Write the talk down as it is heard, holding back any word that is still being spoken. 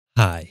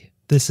Hi,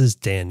 this is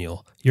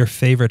Daniel, your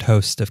favorite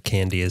host of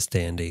Candy is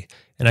Dandy,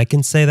 and I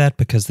can say that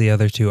because the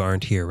other two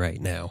aren't here right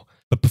now.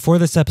 But before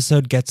this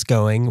episode gets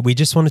going, we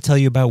just want to tell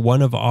you about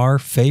one of our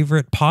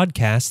favorite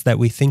podcasts that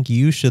we think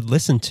you should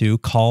listen to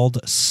called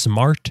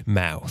Smart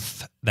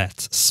Mouth.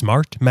 That's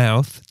Smart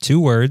Mouth,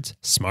 2 words,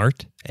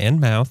 smart and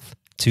mouth,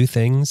 2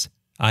 things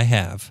I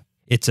have.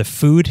 It's a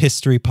food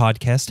history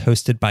podcast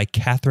hosted by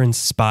Catherine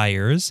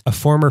Spires, a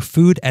former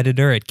food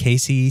editor at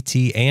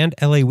KCET and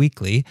LA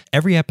Weekly.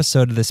 Every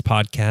episode of this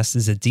podcast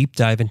is a deep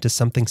dive into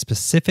something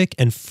specific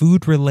and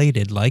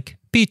food-related like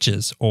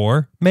peaches,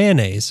 or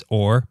mayonnaise,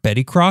 or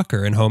Betty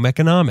Crocker and home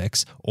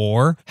economics,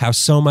 or how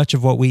so much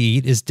of what we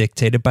eat is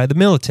dictated by the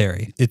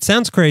military. It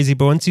sounds crazy,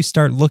 but once you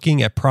start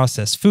looking at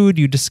processed food,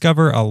 you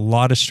discover a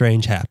lot of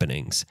strange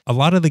happenings. A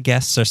lot of the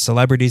guests are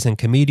celebrities and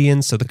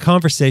comedians, so the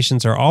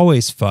conversations are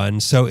always fun.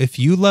 So if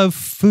you love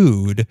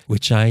food,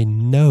 which I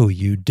know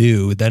you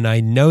do, then I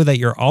know that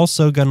you're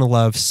also going to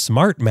love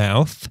Smart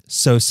Mouth.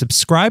 So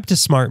subscribe to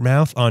Smart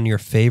Mouth on your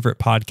favorite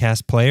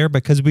podcast player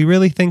because we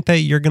really think that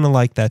you're going to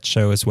like that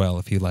show as well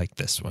if you like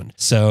this one.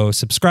 So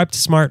subscribe to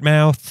Smart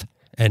Mouth.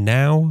 And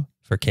now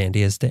for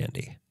Candy is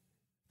Dandy.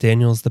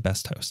 Daniel's the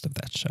best host of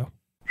that show.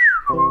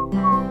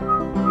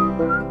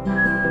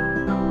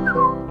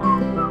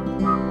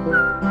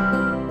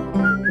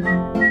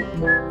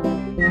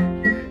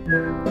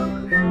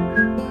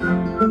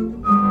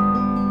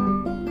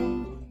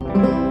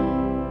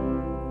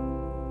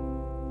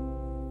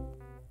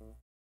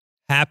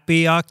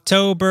 Happy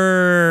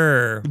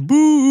October!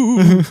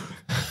 Boo!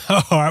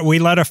 Oh, we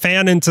let a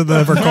fan into the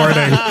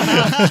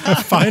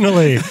recording.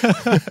 Finally.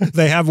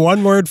 They have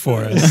one word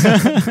for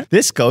us.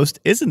 This ghost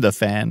isn't a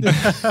fan.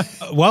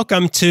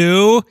 Welcome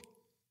to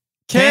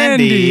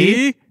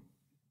Candy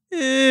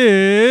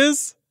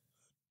is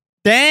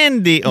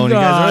Dandy. Oh, you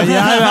guys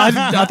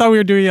are I thought we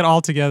were doing it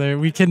all together.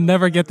 We can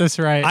never get this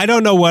right. I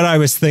don't know what I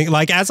was thinking.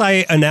 Like, as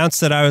I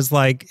announced it, I was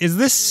like, is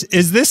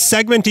this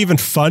segment even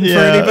fun for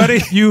anybody?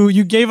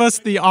 You gave us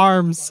the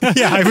arms.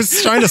 Yeah, I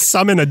was trying to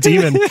summon a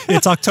demon.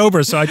 It's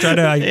October, so I try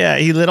to... Yeah,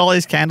 he lit all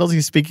his candles.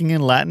 He's speaking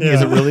in Latin. He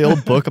has a really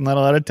old book I'm not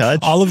allowed to touch.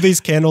 All of these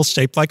candles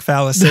shaped like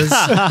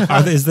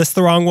phalluses. Is this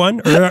the wrong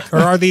one? Or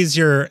are these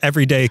your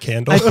everyday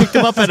candles? I picked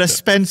them up at a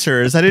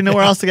Spencer's. I didn't know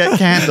where else to get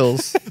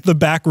candles. The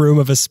back room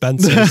of a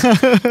Spencer's.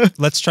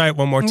 Let's try it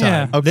one more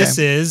time. Yeah. Okay. This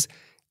is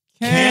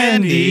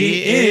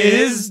Candy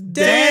is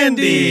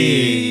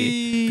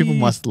Dandy. People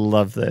must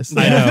love this.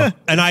 I know.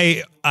 And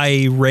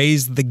I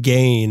raised the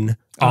gain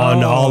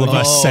on all of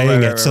us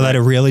saying it so that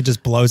it really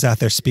just blows out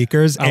their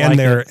speakers and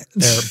their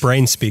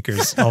brain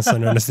speakers, also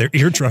known as their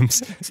eardrums.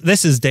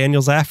 This is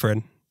Daniel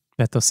Zaffron.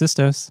 Beto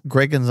Sistos.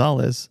 Greg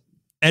Gonzalez.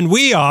 And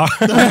we are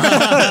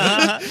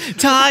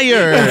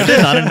Tired.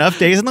 There's not enough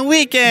days on the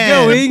weekend.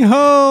 Going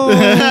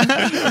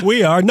home.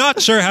 we are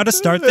not sure how to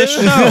start this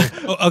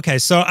show. Okay,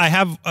 so I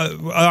have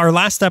our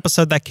last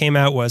episode that came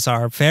out was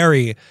our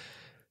very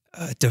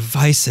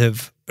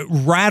divisive,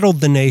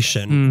 rattled the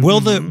nation.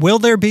 Mm-hmm. Will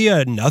there be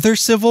another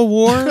civil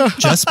war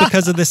just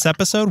because of this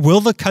episode?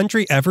 Will the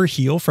country ever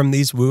heal from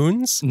these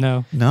wounds?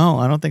 No. No,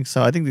 I don't think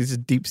so. I think these are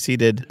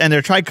deep-seated. And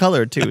they're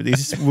tricolored, too.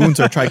 These wounds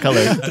are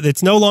tricolored.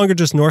 It's no longer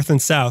just north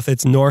and south.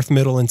 It's north,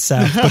 middle, and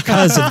south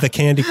because of the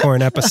candy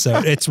corn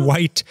episode. It's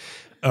white.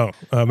 Oh,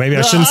 maybe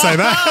I shouldn't say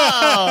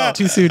that.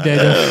 Too soon,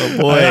 Daniel. Oh,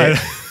 boy.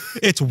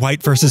 It's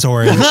white versus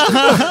orange.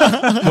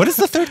 What is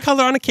the third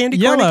color on a candy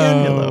corn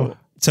again? Yellow.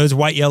 So it's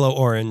white, yellow,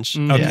 orange.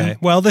 Okay. Yeah.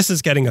 Well, this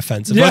is getting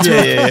offensive.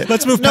 Yeah.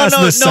 Let's move past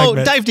this segment.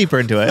 No, dive deeper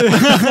into it.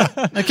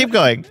 Now keep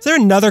going. Is there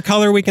another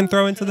color we can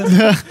throw into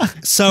this?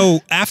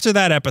 So after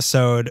that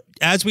episode,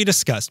 as we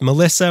discussed,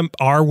 Melissa,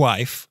 our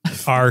wife,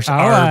 our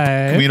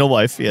Communal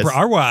wife, yes.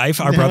 our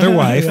wife, our brother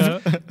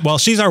wife. Well,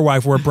 she's our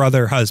wife. We're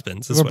brother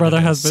husbands. We're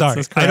brother husbands. Sorry,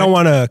 That's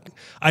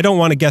I don't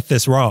want to get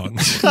this wrong.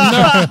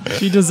 No,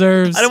 she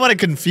deserves. I don't want to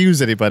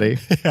confuse anybody.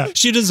 Yeah,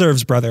 she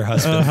deserves brother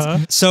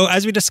husbands. So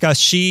as we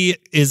discussed, she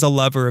is a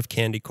lover of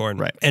candy corn.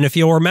 Right. And if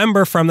you'll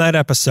remember from that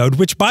episode,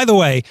 which by the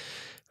way,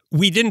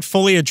 we didn't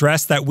fully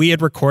address that we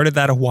had recorded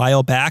that a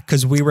while back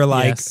because we were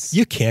like,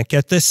 you can't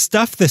get this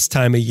stuff this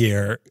time of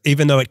year,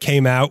 even though it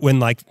came out when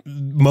like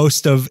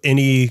most of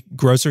any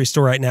grocery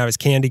store right now is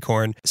candy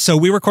corn. So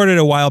we recorded it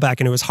a while back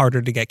and it was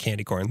harder to get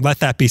candy corn. Let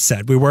that be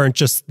said. We weren't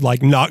just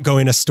like not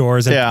going to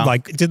stores and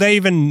like, do they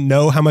even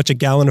know how much a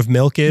gallon of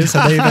milk is?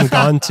 Have they even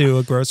gone to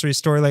a grocery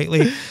store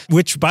lately?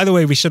 Which, by the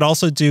way, we should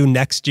also do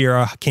next year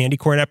a candy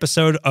corn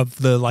episode of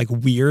the like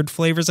weird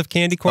flavors of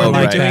candy corn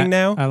they're doing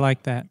now. I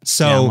like that.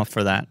 So Yeah, I'm up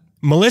for that.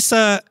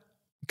 Melissa,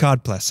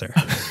 God bless her,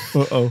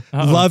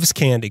 loves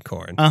candy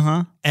corn.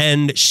 Uh-huh.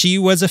 And she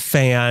was a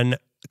fan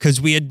because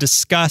we had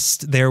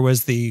discussed there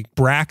was the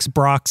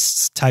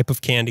Brox type of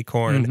candy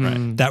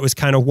corn that was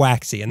kind of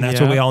waxy, and that's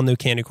what we all knew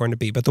candy corn to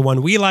be. But the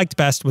one we liked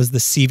best was the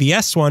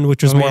CVS one,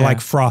 which was more like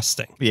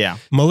frosting. Yeah.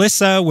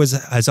 Melissa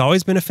has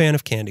always been a fan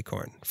of candy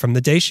corn from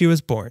the day she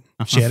was born.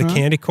 She had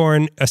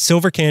a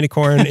silver candy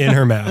corn in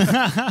her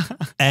mouth,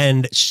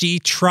 and she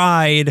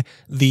tried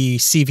the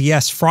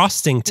CVS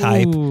frosting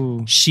type.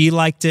 Ooh. She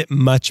liked it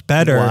much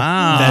better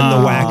than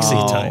the waxy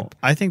type.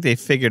 I think they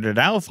figured it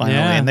out finally,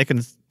 and they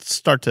can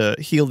start to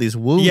heal these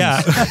wounds.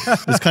 Yeah.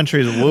 This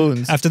country's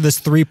wounds. After this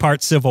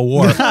 3-part civil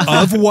war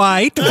of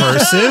white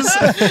versus...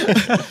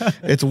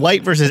 It's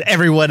white versus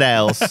everyone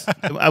else.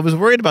 I was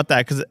worried about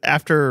that because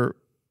after...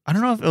 I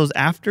don't know if it was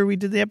after we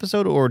did the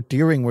episode or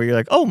during where you're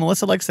like, oh,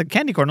 Melissa likes the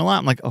candy corn a lot.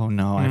 I'm like, oh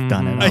no, I've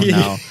done it. Oh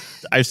no.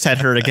 I've set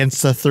her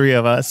against the three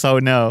of us. Oh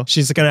no.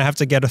 She's going to have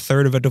to get a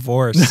third of a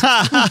divorce.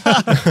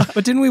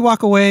 But didn't we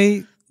walk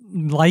away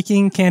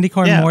liking candy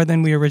corn more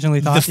than we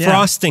originally thought? The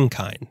frosting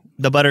kind.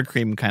 The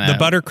buttercream kind of.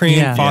 The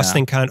buttercream,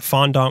 frosting kind,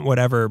 fondant,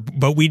 whatever.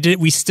 But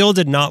we still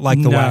did not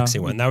like the waxy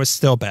one. That was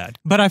still bad.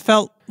 But I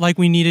felt like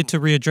we needed to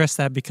readdress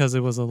that because it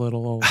was a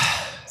little old.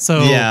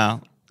 So yeah.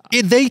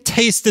 They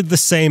tasted the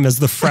same as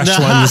the fresh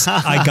ones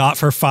I got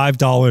for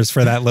 $5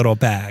 for that little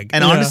bag.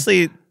 And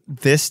honestly,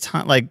 this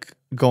time, like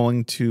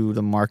going to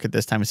the market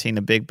this time and seeing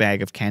a big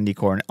bag of candy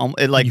corn,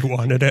 it like you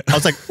wanted it. I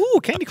was like, ooh,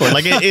 candy corn!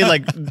 Like it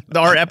like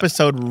our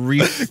episode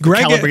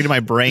recalibrated my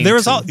brain.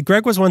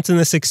 Greg was once in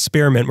this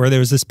experiment where there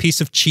was this piece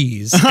of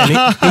cheese,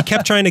 and he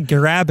kept trying to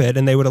grab it,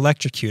 and they would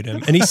electrocute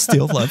him, and he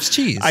still loves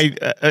cheese.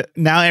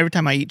 Now every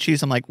time I eat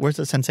cheese, I'm like, where's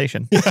the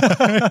sensation?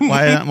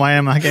 Why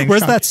am I getting?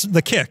 Where's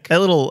the kick?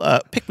 That little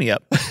pick me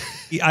up.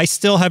 I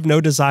still have no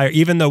desire,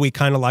 even though we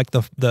kind of like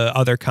the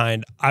other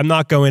kind. I'm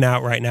not going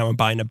out right now and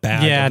buying a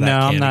bag. Yeah, of that no,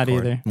 I'm not corn.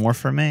 either. More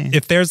for me.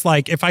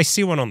 If I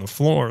see one on the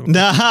floor,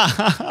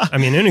 I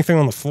mean, anything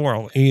on the floor,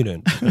 I'll eat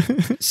it.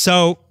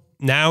 So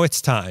now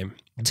it's time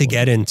to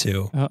get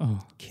into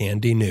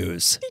candy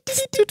news.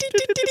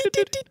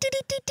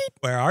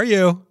 Where are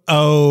you?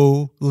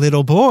 Oh,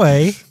 little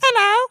boy.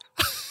 Hello.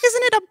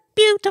 Isn't it a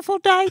beautiful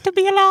day to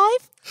be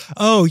alive?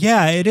 Oh,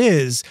 yeah, it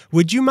is.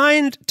 Would you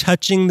mind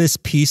touching this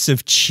piece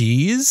of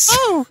cheese?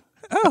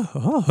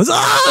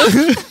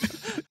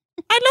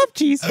 I love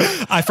cheese.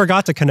 I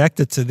forgot to connect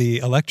it to the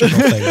electrical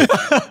thing.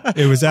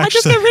 It was I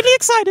just actually... get really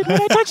excited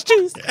when I touch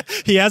cheese.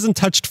 He hasn't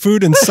touched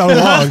food in so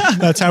long.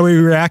 That's how he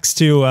reacts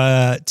to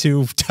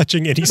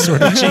touching any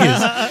sort of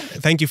cheese.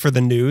 Thank you for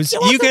the news.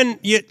 You can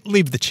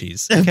leave the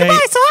cheese. Okay? Goodbye,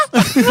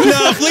 sir.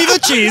 No, leave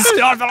the cheese.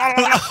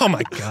 Oh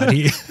my God.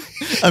 He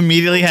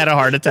immediately had a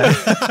heart attack.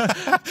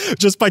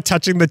 just by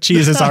touching the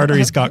cheese, his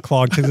arteries got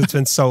clogged because it's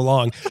been so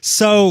long.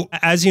 So,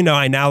 as you know,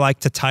 I now like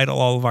to title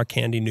all of our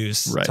candy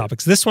news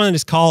topics. This one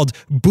is called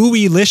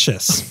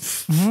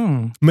Boowylicious.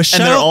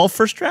 Michelle, And they're all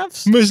first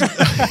drafts?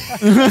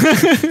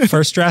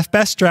 First draft,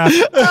 best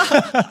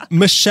draft.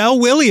 Michelle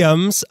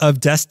Williams of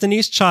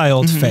Destiny's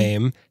Child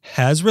fame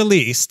has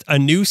released a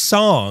new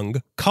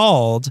song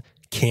called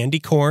Candy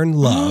Corn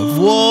Love.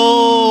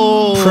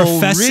 Whoa!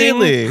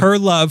 Professing her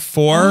love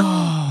for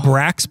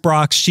Brox.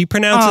 She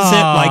pronounces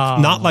it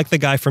not like the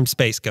guy from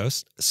Space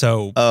Ghost.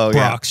 So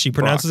Brox. She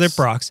pronounces it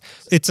Brox.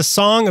 It's a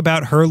song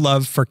about her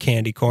love for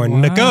candy corn.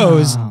 And it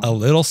goes a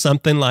little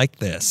something like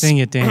this. Sing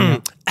it,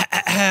 Daniel.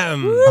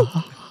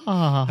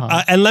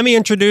 And let me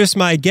introduce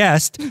my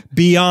guest,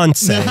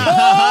 Beyonce.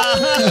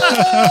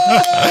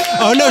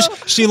 Oh no,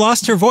 she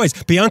lost her voice.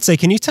 Beyonce,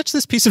 can you touch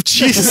this piece of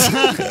cheese?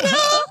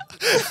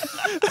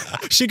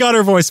 She got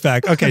her voice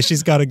back. Okay,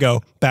 she's got to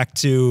go back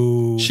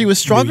to She was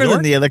stronger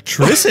than the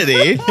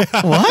electricity.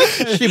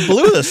 What? She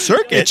blew the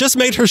circuit. It just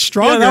made her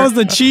stronger. Yeah, that was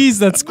the cheese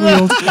that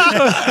squealed.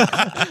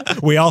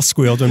 We all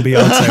squealed when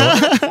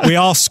Beyonce. We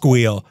all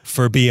squeal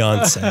for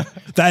Beyonce.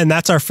 And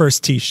that's our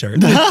first t-shirt.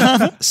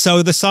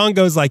 So the song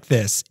goes like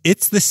this.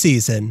 It's the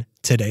season.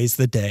 Today's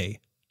the day.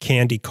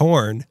 Candy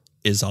corn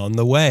is on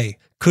the way.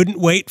 Couldn't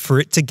wait for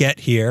it to get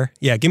here.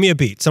 Yeah, give me a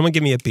beat. Someone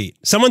give me a beat.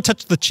 Someone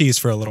touch the cheese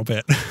for a little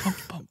bit.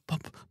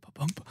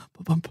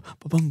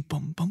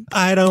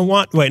 I don't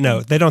want... Wait,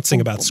 no, they don't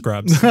sing about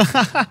scrubs.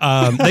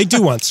 They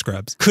do want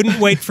scrubs. Couldn't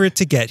wait for it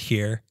to get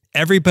here.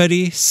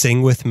 Everybody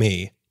sing with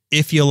me.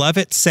 If you love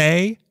it,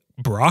 say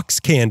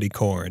Brox Candy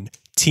Corn.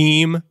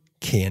 Team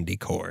Candy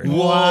Corn.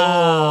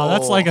 Wow,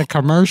 that's like a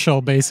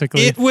commercial,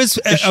 basically. It was...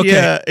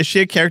 Is she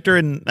a character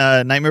in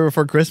Nightmare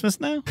Before Christmas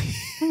now?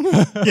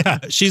 Yeah,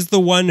 she's the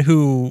one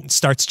who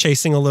starts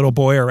chasing a little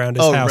boy around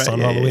his house on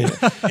Halloween.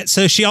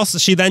 So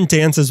she then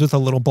dances with a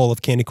little bowl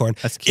of candy corn.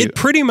 That's cute. It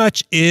pretty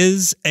much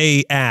is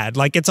a ad.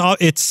 Like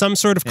it's some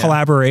sort of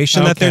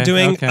collaboration that they're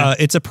doing. Okay.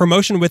 It's a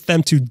promotion with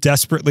them to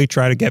desperately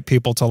try to get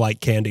people to like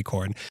candy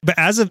corn. But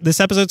as of this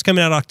episode's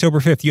coming out October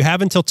 5th, you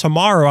have until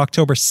tomorrow,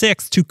 October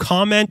 6th, to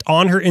comment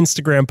on her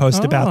Instagram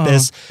post about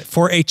this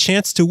for a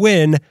chance to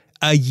win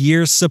a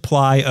year's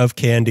supply of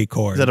candy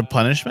corn. Is that a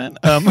punishment?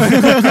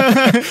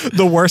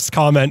 The worst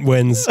comment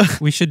wins.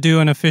 We should do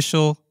an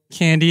official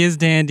Candy is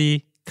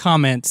Dandy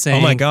comment saying,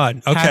 "Oh my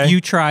God, okay. Have you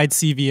tried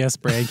CVS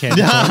brand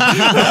candy corn?"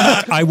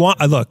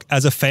 I look,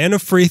 as a fan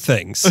of free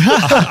things,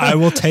 I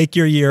will take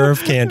your year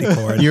of candy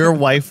corn. Your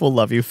wife will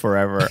love you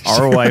forever.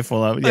 Our wife will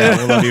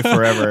love you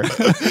forever.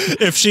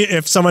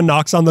 If someone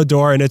knocks on the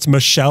door and it's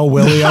Michelle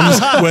Williams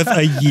with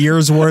a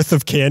year's worth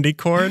of candy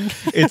corn.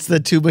 It's the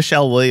two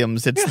Michelle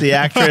Williams. It's the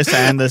actress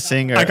and the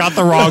singer. I got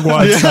the wrong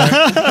one.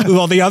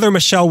 Well, the other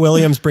Michelle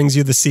Williams brings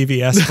you the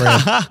CVS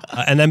brand.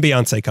 And then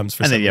Beyonce comes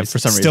for some reason. For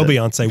some reason. Still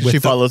Beyonce. She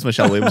follows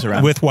Michelle Williams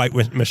around. With white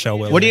Michelle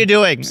Williams. What are you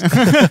doing?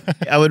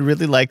 I would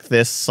really like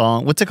this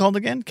song. What's it called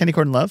again? Candy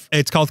Corn Love?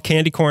 It's called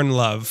Candy Corn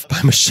Love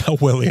by Michelle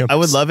Williams. I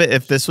would love it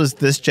if this was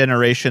this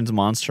generation's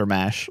Monster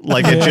Mash.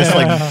 Like it just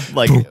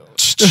like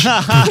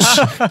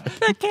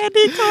The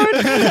candy corn.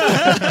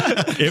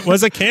 It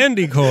was a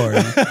candy corn.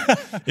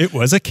 It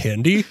was a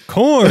candy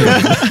corn.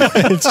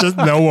 It's just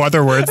no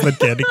other words than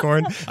candy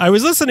corn. I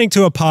was listening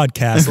to a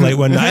podcast late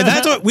one night.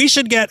 That's what we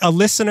should get a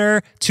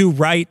listener to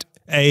write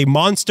a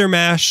Monster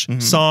Mash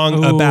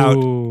song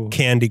about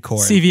candy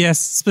corn. CVS,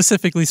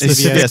 specifically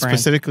CVS brand.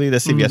 Specifically the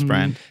CVS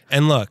brand.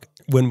 And look,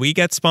 when we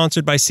get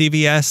sponsored by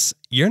CVS,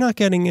 you're not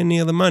getting any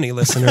of the money,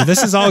 listener.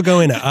 This is all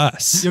going to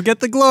us. You'll get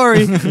the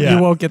glory. Yeah.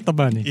 You won't get the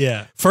money.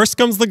 Yeah. First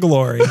comes the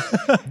glory,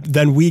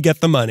 then we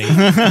get the money.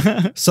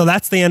 So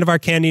that's the end of our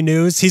candy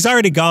news. He's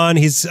already gone.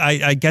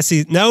 I guess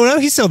he's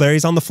still there.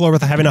 He's on the floor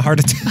with having a heart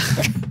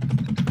attack.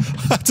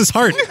 That's his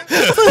heart.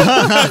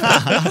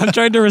 I'm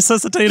trying to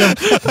resuscitate him.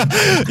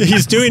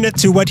 He's doing it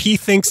to what he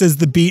thinks is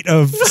the beat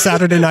of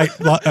Saturday Night.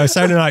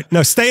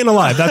 No, Staying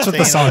Alive. That's what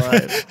the song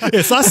is.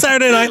 It's not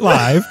Saturday Night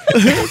Live.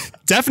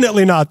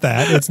 Definitely not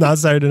that. It's not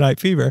Saturday Night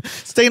Fever.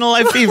 Staying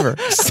Alive Fever.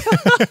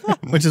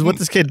 Which is what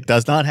this kid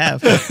does not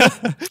have.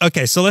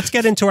 Okay, so let's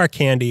get into our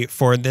candy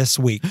for this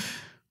week.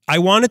 I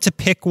wanted to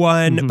pick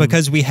one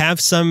because we have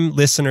some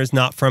listeners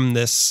not of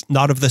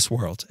this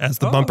world, as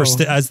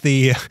the as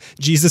the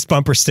Jesus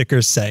bumper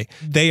stickers say.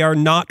 They are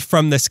not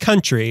from this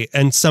country,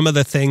 and some of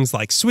the things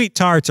like sweet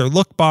tarts or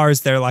look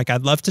bars, they're like,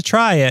 I'd love to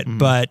try it,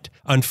 but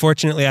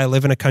unfortunately, I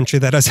live in a country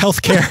that has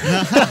healthcare.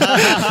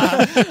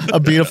 A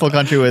beautiful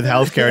country with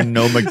healthcare and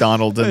no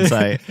McDonald's in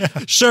sight.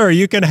 Sure,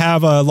 you can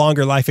have a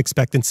longer life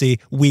expectancy.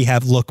 We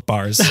have look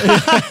bars.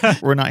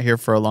 We're not here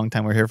for a long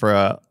time. We're here for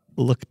a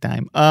look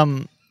time.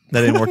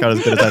 That didn't work out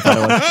as good as I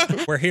thought it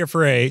was. We're here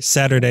for a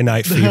Saturday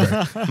Night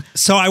Fever.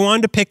 So I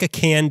wanted to pick a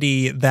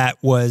candy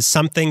that was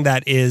something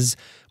that is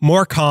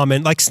more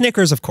common, like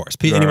Snickers, of course.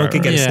 Anyone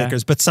can get a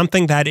Snickers, but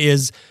something that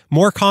is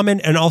more common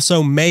and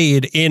also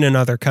made in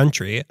another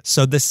country.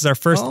 So this is our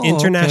first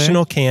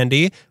international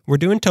candy. We're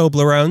doing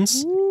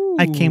Toblerones.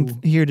 I came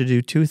here to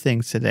do two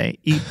things today.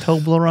 Eat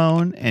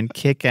Toblerone and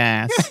kick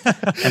ass.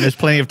 And there's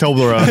plenty of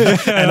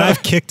Toblerone. And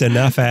I've kicked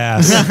enough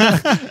ass.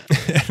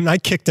 And I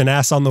kicked an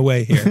ass on the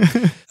way here.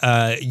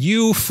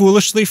 You,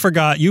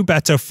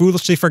 Beto,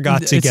 foolishly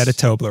forgot to get a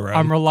Toblerone.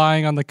 I'm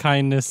relying on the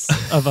kindness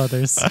of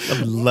others. I'd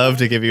love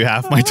to give you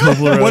half my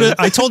Toblerone.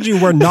 I told you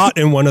we're not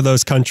in one of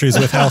those countries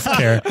with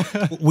healthcare.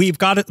 We've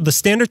got the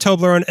standard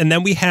Toblerone, and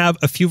then we have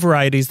a few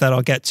varieties that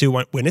I'll get to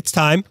when it's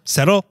time.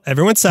 Settle.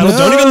 Everyone settle.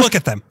 Don't even look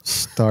at them.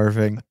 Starving.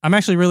 I'm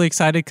actually really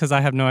excited because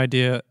I have no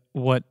idea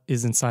what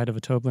is inside of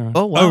a Toblerone.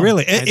 Oh, wow. Oh,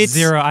 really? It's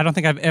zero. I don't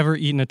think I've ever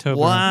eaten a Toblerone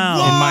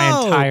in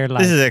my entire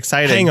life. This is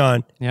exciting. Hang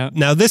on. Yep.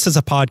 Now, this is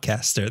a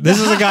podcaster. This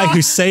is a guy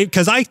who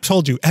because I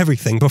told you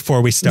everything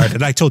before we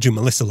started. I told you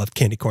Melissa loved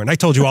candy corn. I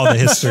told you all the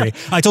history.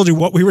 I told you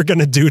what we were going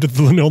to do to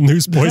the little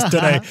newsboys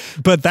today.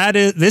 But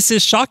this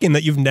is shocking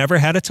that you've never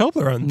had a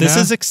Toblerone. This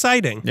is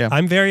exciting. Yeah.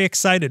 I'm very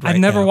excited right now.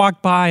 I've never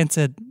walked by and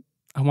said,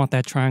 I want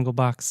that triangle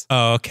box.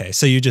 Oh, okay.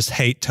 So you just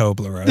hate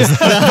Toblerones.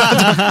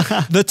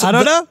 I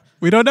don't know.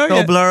 We don't know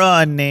yet.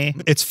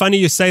 Toblerone. It's funny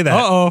you say that.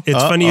 Uh-oh.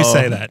 It's funny you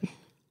say that.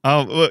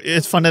 Oh,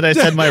 it's fun that I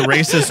said my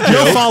racist joke.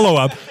 No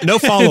follow-up. No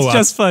follow-up. It's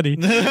just funny.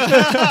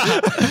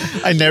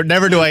 I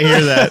never do I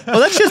hear that. Well,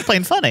 that's just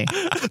plain funny.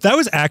 That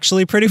was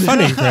actually pretty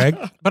funny, Greg.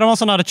 But I'm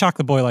also not a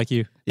chocolate boy like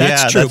you.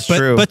 That's true.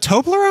 But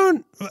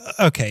Toblerone,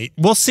 okay,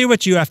 we'll see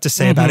what you have to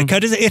say about it.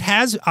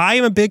 Because I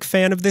am a big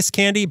fan of this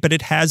candy, but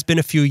it has been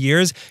a few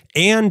years.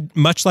 And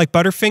much like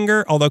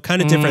Butterfinger, although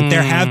kind of different,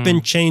 there have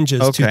been changes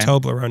to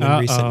Toblerone in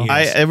recent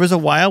years. There was a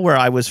while where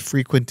I was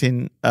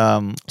frequenting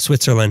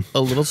Switzerland,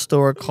 a little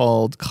store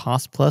called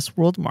Cost Plus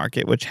World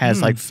Market, which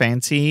has like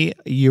fancy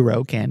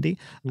Euro candy.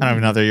 I don't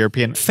even know they're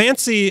European.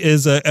 Fancy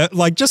is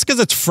like just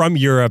because it's from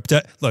Europe.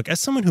 Look, as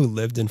someone who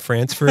lived in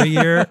France for a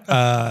year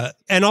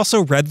and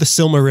also read the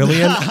Silmarillion,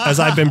 as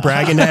I've been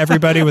bragging to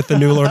everybody with the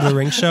new Lord of the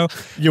Rings show.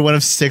 You're one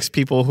of 6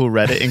 people who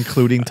read it,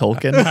 including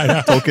Tolkien.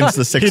 Tolkien's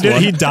the 6th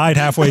one. He died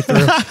halfway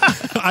through.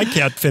 I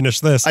can't finish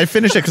this. I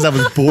finished it because I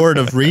was bored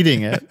of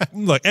reading it.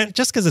 Look, and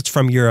just because it's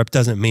from Europe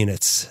doesn't mean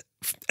it's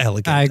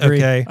elegant. I agree.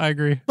 Okay? I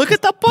agree. Look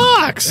at the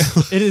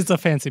box. It is a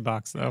fancy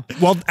box, though.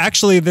 Well,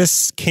 actually,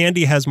 this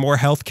candy has more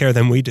healthcare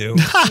than we do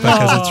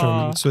because it's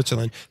from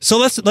Switzerland. So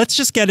let's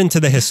just get into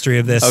the history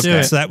of this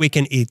so that we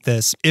can eat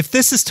this. If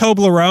this is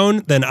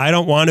Toblerone, then I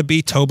don't want to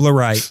be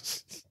Toblerite.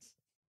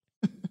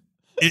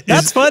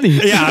 That's funny.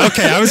 Yeah,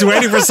 okay. I was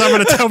waiting for someone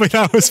to tell me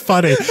that was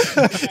funny.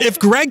 If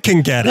Greg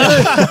can get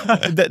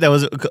it. That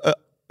was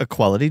a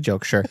quality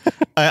joke, sure.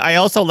 I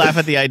also laugh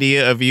at the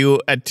idea of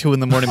you at 2 a.m.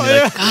 being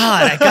like,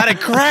 God, I gotta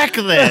crack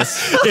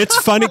this. It's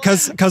funny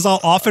because I'll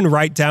often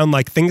write down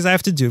like things I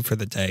have to do for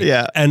the day.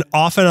 Yeah. And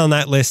often on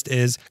that list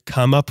is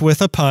come up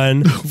with a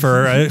pun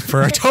for a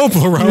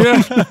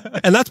Toblerone. Yeah.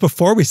 And that's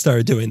before we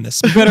started doing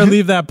this. You better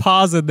leave that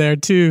pause in there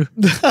too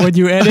when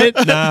you edit.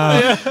 No,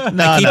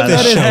 I keep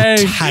this show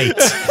tight.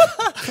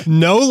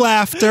 No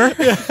laughter,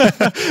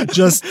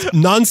 just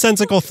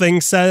nonsensical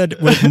things said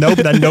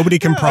that nobody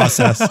can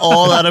process.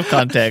 All out of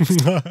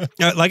context.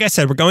 Like I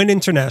said, we're going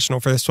international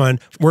for this one.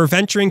 We're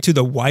venturing to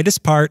the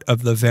whitest part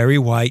of the very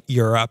white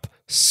Europe,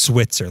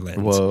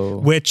 Switzerland. Whoa.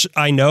 Which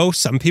I know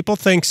some people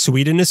think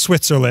Sweden is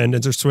Switzerland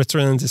and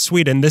Switzerland is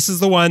Sweden. This is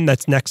the one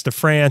that's next to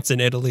France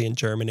and Italy and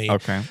Germany.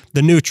 Okay.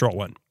 The neutral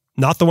one.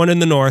 Not the one in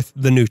the north,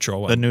 the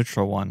neutral one. The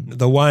neutral one.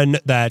 The one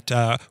that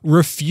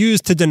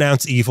refused to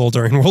denounce evil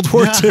during World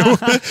War II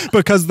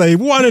because they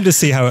wanted to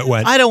see how it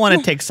went. I don't want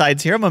to take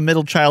sides here. I'm a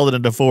middle child in a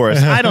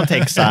divorce. I don't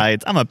take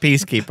sides. I'm a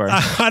peacekeeper.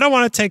 I don't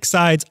want to take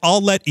sides. I'll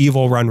let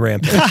evil run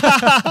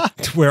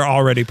rampant. We're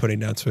already putting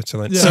down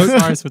Switzerland. Yeah, So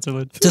sorry,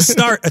 Switzerland. to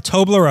start, a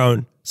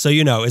Toblerone, so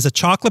you know, is a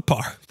chocolate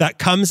bar that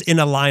comes in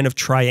a line of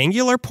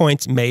triangular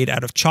points made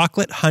out of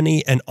chocolate,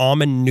 honey, and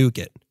almond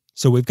nougat.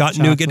 So we've got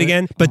nougat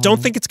again, but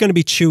don't think it's going to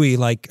be chewy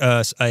like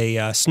a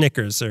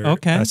Snickers. Or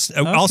Okay.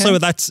 Also,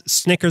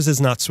 Snickers is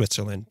not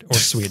Switzerland or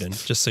Sweden,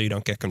 just so you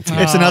don't get confused.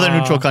 It's another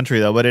neutral country,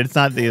 though, but it's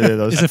not either of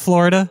those. Is it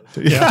Florida?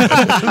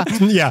 Yeah.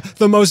 Yeah,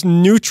 the most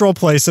neutral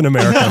place in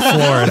America,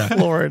 Florida.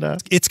 Florida.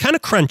 It's kind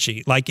of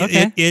crunchy. Like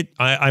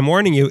I'm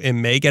warning you, it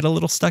may get a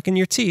little stuck in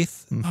your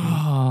teeth,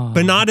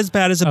 but not as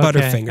bad as a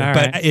Butterfinger. all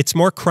But right. it's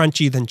more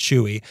crunchy than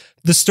chewy.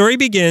 The story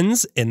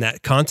begins in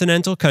that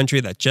continental country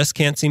that just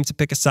can't seem to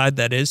pick a side,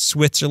 that is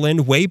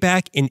Switzerland, way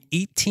back in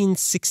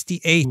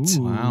 1868.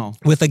 Wow.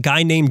 With a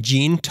guy named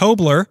Gene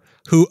Tobler,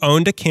 who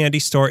owned a candy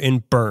store in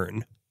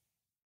Bern.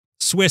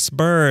 Swiss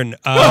Bern.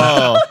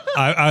 Good.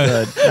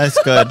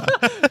 That's good.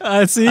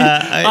 See,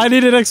 I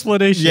need an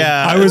explanation.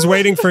 Yeah. I was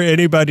waiting for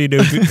anybody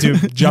to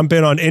jump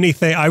in on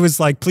anything. I was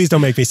like, please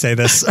don't make me say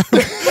this.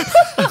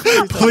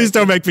 Please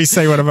don't make me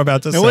say what I'm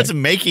about to say. No one's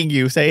making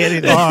you say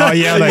anything. Oh,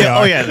 yeah, they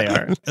are. Oh, yeah, they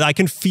are. I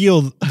can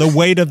feel the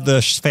weight of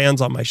the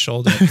fans on my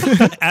shoulder.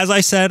 As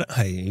I said,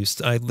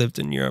 I lived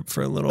in Europe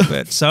for a little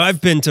bit, so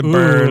I've been to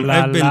Bern.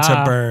 I've been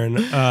to Bern.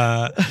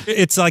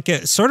 It's like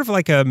sort of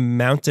like a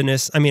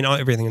mountainous. I mean,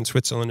 everything in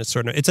Switzerland is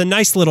it's a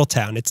nice little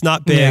town. It's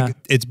not big. Yeah.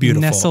 It's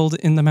beautiful. Nestled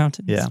in the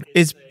mountains. Yeah.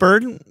 Is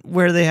Bern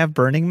where they have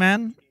Burning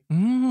Man?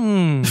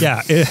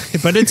 Yeah,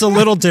 but it's a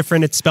little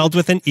different. It's spelled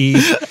with an E.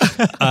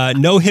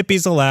 No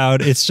hippies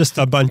allowed. It's just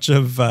a bunch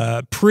of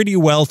pretty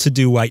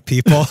well-to-do white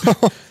people.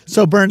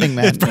 So Burning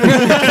Man.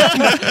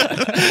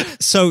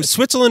 So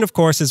Switzerland, of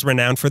course, is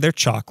renowned for their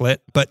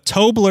chocolate, but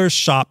Tobler's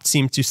shop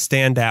seemed to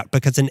stand out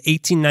because in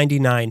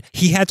 1899,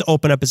 he had to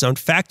open up his own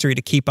factory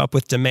to keep up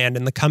with demand,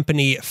 and the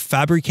company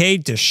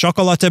Fabrique de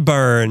Chocolat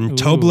Bern,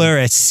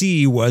 Tobler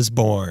SC, was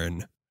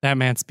born. That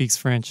man speaks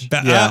French.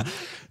 Yeah.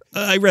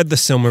 I read the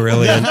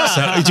Silmarillion.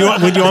 So,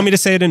 would you want me to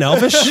say it in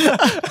Elvish?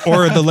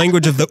 Or the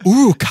language of the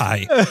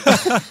Urukai?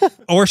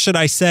 Or should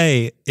I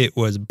say it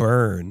was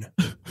Bern?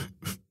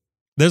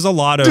 There's a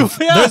lot of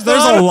there's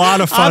a lot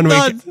of fun.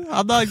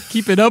 I'm not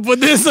keeping up with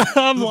this.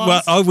 I'm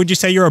lost. Well, would you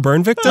say you're a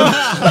Bern victim?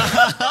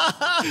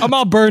 I'm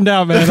all burned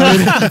out,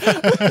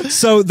 man.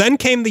 So then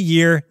came the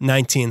year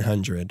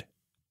 1900.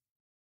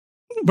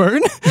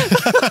 Burn?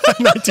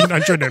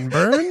 1900 and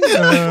Bern?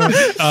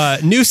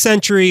 New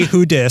century,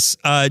 who dis?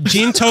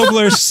 Gene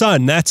Tobler's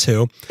son, that's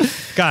who.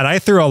 God, I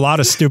threw a lot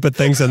of stupid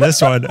things in this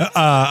one.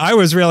 I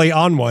was really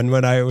on one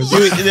when I was...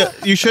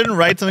 You shouldn't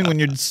write something when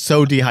you're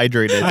so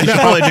dehydrated. You should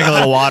probably drink a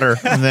little water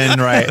and then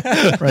write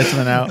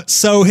something out.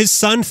 So his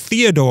son,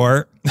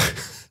 Theodore...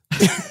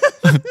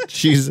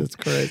 Jesus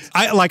Christ.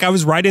 I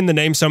was writing the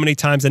name so many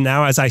times, and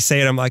now as I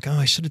say it, I'm like, oh,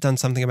 I should have done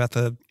something about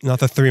not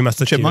the Three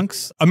Musketeers.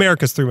 Chipmunks?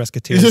 America's Three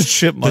Musketeers. The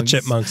chipmunks. The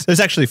chipmunks. There's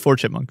actually 4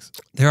 chipmunks.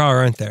 There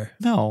aren't there?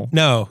 No.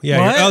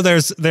 Yeah. Oh,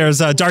 there's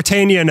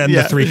D'Artagnan and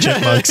the 3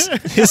 chipmunks.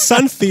 His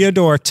son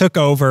Theodore took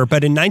over,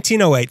 but in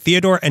 1908,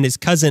 Theodore and his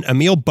cousin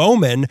Emil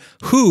Bowman,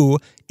 who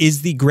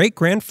is the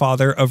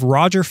great-grandfather of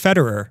Roger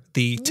Federer,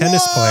 the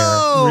tennis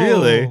player.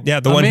 Really?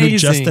 Yeah, the one who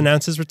just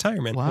announced his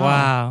retirement.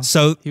 Wow.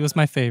 So he was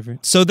my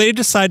favorite. So they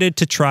decided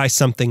to try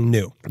something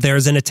new.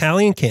 There's an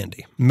Italian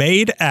candy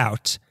made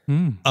out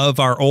of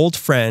our old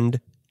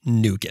friend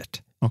nougat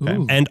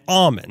and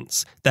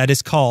almonds that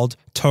is called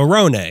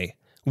Torrone,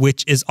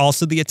 which is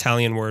also the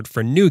Italian word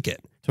for nougat.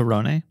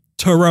 Torrone?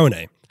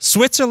 Torrone.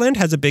 Switzerland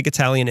has a big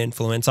Italian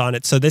influence on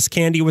it, so this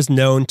candy was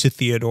known to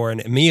Theodore and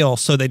Emil,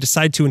 so they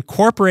decided to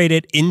incorporate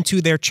it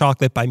into their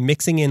chocolate by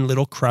mixing in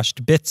little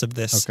crushed bits of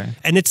this. Okay.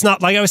 And it's not,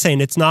 like I was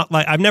saying, it's not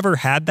like, I've never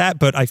had that,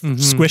 but I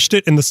squished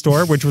it in the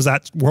store, which was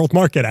at World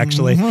Market,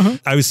 actually.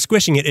 I was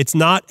squishing it. It's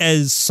not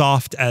as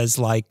soft as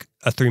like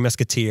a Three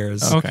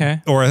Musketeers.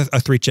 Okay. Or a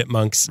Three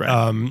Chipmunks,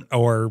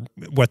 or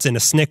what's in a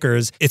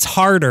Snickers. It's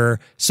harder,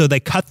 so they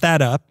cut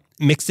that up,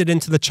 mixed it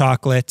into the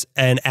chocolate,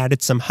 and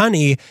added some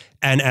honey,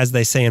 and as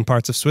they say in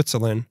parts of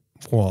Switzerland,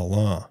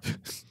 voila.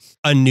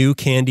 A new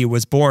candy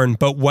was born,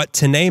 but what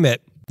to name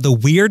it? The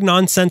weird,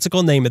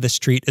 nonsensical name of this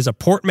treat is a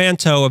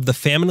portmanteau of the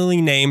family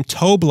name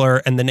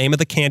Tobler and the name of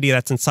the candy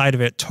that's inside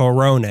of it,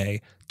 Toblerone,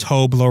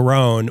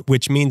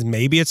 which means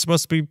maybe it's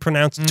supposed to be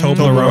pronounced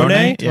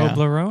Toblerone.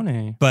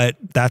 Toblerone. But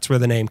that's where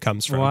the name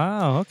comes from.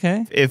 Wow,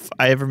 okay. If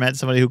I ever met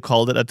somebody who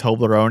called it a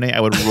Toblerone,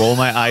 I would roll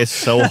my eyes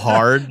so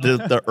hard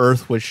that the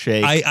earth would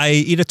shake. I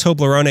eat a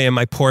Toblerone in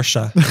my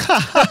Porsche.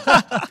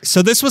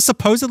 So this was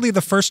supposedly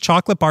the first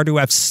chocolate bar to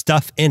have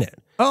stuff in it.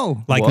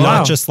 Oh, like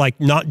wow.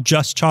 not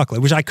just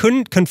chocolate, which I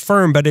couldn't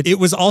confirm, but it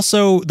was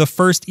also the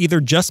first either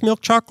just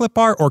milk chocolate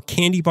bar or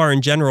candy bar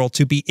in general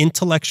to be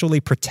intellectually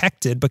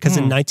protected because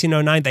in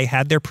 1909 they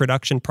had their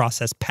production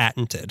process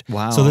patented.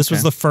 Wow. So this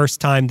was the first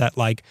time that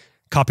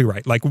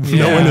copyright,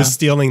 no one is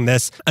stealing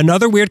this.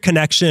 Another weird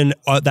connection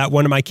that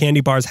one of my candy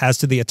bars has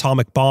to the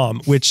atomic bomb,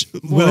 which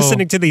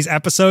listening to these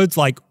episodes,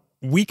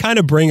 we kind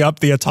of bring up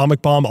the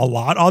atomic bomb a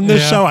lot on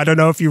this show. I don't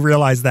know if you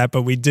realize that,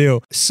 but we do.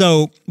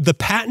 So the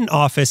patent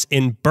office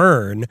in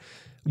Bern,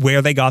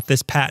 where they got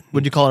this patent.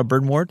 Would you call it a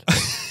bird ward?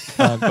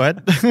 Go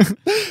ahead.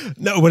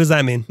 No, what does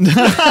that mean?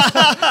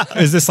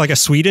 Is this like a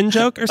Sweden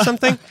joke or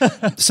something?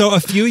 So a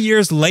few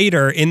years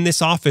later in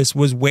this office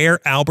was where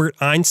Albert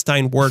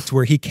Einstein worked,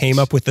 where he came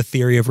up with the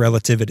theory of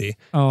relativity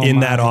in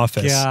that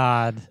office.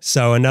 God.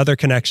 So another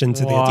connection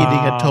to the Eating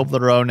a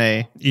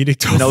Toblerone. Eating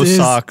No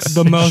socks.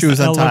 The most shoes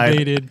untied.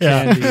 elevated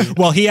candy.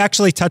 Well, he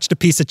actually touched a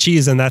piece of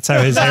cheese, and that's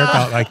how his hair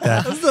got like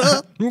that.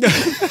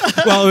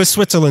 Well, it was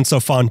Switzerland,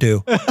 so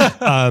fondue.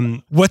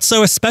 What's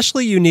so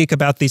especially unique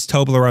about these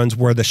Toblerones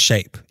were the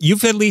shape. You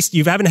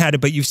haven't had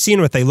it, but you've seen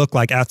what they look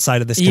like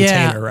outside of this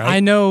container, right? I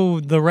know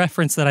the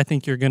reference that I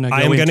think you're going to go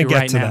into. I am going to get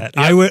right to now. that.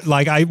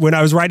 Yep. When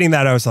I was writing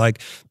that, I was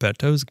like,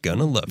 Beto's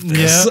gonna love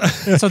this.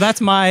 Yeah. So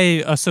that's my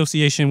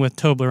association with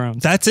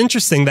Toblerones. That's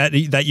interesting that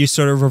you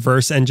sort of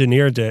reverse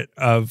engineered it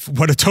of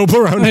what a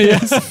Toblerone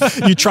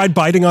is. You tried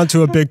biting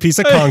onto a big piece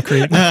of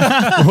concrete.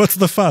 What's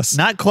the fuss?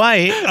 Not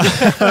quite.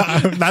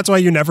 That's why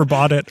you never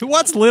bought it. Who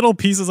wants little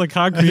pieces of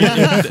concrete in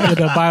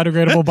a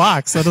biodegradable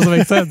box? That doesn't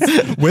make sense.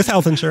 With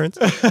health insurance.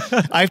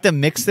 I have to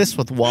mix this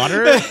with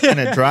water and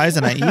it dries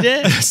and I eat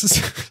it.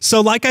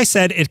 So like I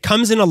said, it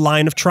comes in a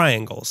line of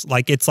triangles.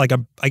 I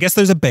guess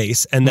there's a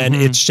base and then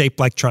it's shaped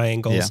like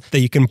triangles that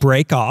you can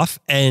break off.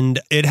 And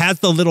it has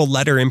the little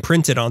letter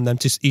imprinted on them.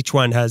 Each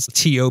one has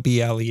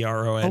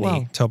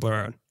Toblerone,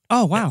 Toblerone.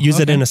 Oh, wow. Use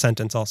it in a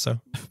sentence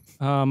also.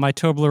 My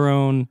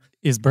Toblerone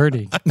is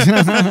Birdie.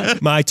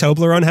 My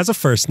Toblerone has a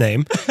first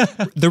name.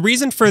 The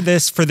reason for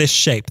this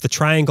shape, the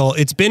triangle,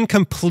 it's been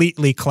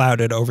completely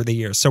clouded over the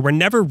years. So we're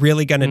never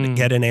really going to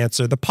get an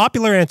answer. The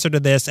popular answer to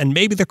this, and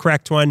maybe the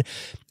correct one,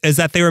 is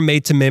that they were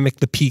made to mimic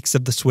the peaks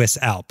of the Swiss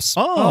Alps.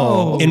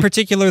 Oh. In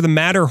particular, the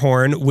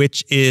Matterhorn,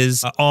 which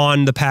is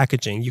on the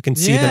packaging. You can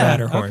see the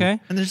Matterhorn. Okay.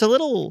 And there's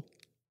some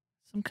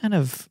kind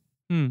of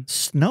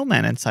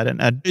snowman inside it.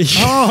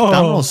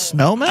 Abdominal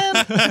snowman?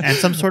 And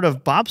some sort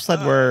of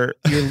bobsled where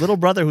your little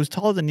brother who's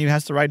taller than you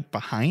has to ride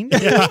behind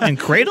you and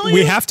cradle you?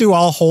 We have to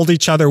all hold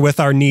each other with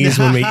our knees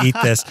when we eat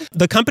this.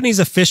 The company's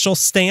official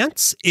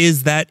stance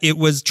is that it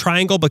was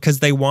triangle because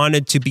they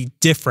wanted to be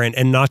different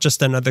and not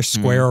just another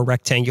square or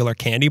rectangular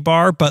candy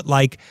bar, but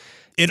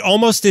it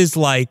almost is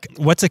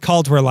what's it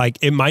called where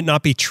it might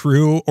not be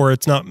true or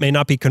may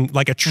not be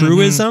like a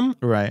truism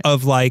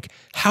of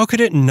how could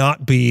it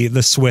not be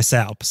the Swiss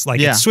Alps?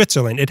 It's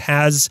Switzerland. It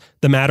has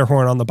the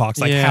Matterhorn on the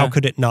box. How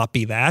could it not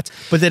be that?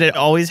 But did it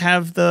always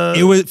have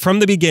It was from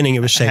the beginning.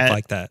 It was shaped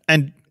like that.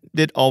 And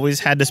it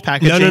always had this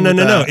packaging?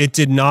 No. It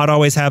did not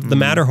always have the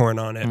Matterhorn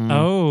on it.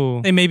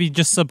 Oh. They maybe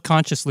just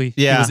subconsciously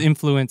it was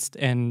influenced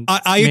and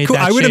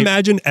I would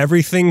imagine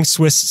everything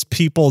Swiss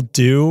people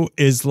do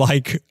is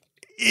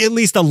at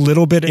least a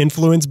little bit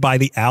influenced by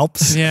the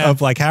Alps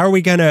of how are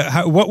we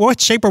gonna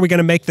what shape are we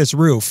gonna make this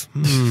roof?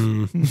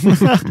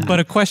 But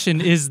a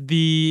question, is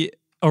the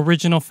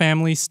original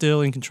family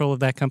still in control of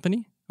that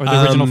company or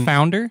the original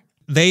founder?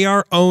 They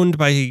are owned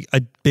by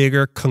a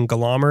bigger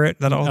conglomerate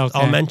that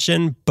I'll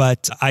mention,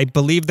 but I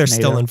believe they're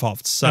still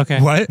involved. So,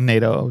 what?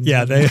 NATO.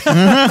 Yeah,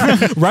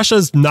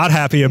 Russia's not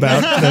happy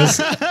about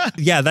this.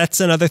 Yeah, that's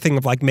another thing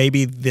of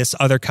maybe this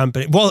other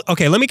company. Well,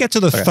 okay, let me get to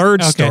the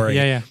third story.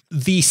 Yeah.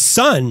 The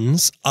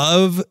sons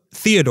of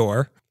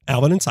Theodore,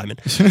 Alvin and Simon,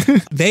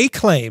 they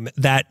claim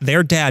that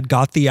their dad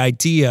got the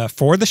idea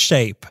for the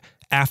shape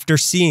after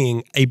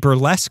seeing a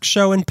burlesque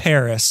show in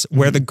Paris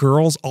where the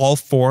girls all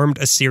formed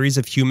a series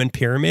of human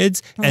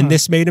pyramids, and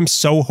this made him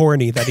so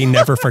horny that he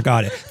never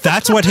forgot it.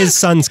 That's what his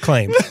sons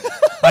claim.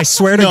 I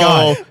swear to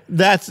God.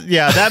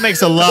 That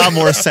makes a lot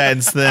more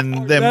sense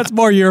than them. That's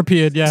more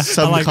European,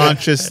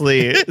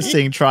 subconsciously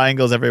seeing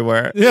triangles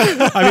everywhere.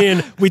 Yeah. I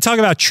mean, we talk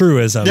about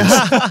truisms.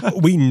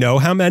 We know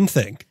how men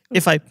think.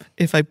 if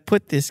I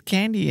put this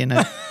candy in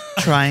a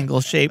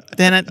triangle shape,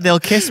 then they'll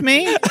kiss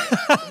me?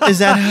 Is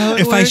that how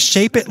it If works? I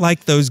shape it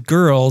like those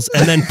girls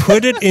and then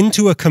put it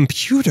into a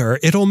computer,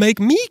 it'll make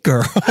me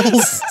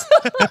girls.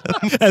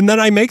 And then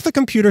I make the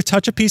computer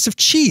touch a piece of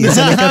cheese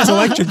and it gets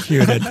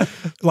electrocuted.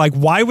 Like,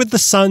 why would the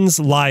Suns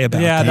lie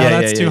about Yeah, that? no,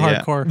 Yeah, that's yeah, too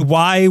yeah. hardcore.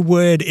 Why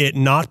would it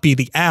not be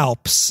the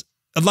Alps?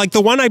 Like,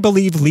 the one I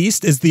believe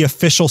least is the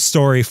official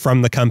story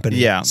from the company.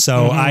 Yeah.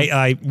 So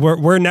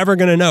we're never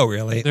going to know,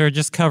 really. They're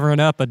just covering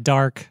up a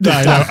dark.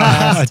 I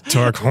know, a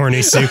dark,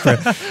 horny secret.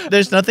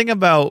 There's nothing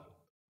about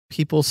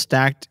people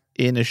stacked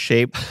in a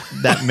shape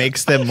that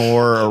makes them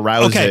more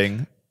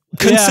arousing.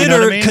 Consider You know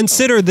what I mean?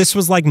 consider this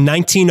was like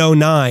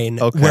 1909,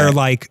 Okay. where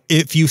like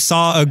if you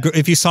saw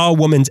a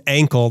woman's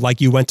ankle, like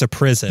you went to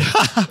prison.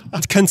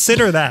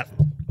 Consider that.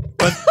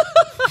 But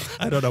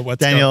I don't know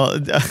what's Daniel's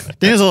a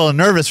little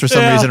nervous for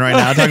some reason right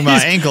now, talking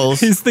about ankles.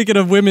 He's thinking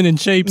of women in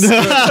shapes. we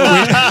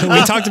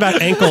talked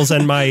about ankles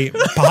and my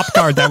pop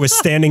card that was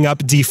standing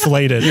up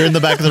deflated. You're in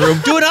the back of the room.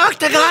 Do an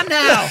octagon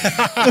now.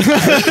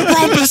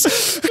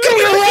 Rhombus! Give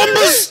me a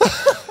rhombus!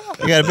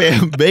 You gotta pay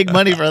big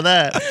money for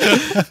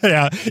that.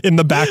 Yeah, in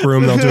the back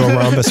room they'll do a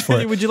rhombus for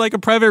it. Would you like a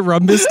private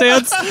rhombus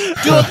dance?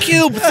 Do a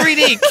cube,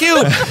 3D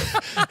cube.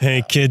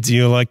 Hey kid, do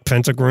you like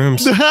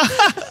pentagrams?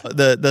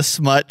 The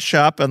smut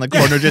shop on the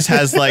corner just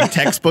has like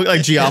textbook,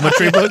 like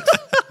geometry books.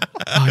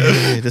 Oh,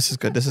 yeah, this is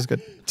good. This is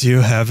good. Do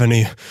you have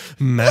any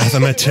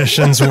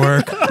mathematicians'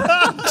 work?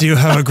 Do you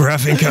have a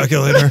graphing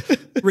calculator?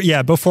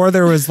 Yeah, before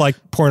there was like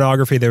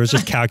pornography, there was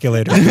just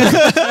calculator.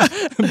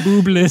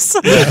 Boobless.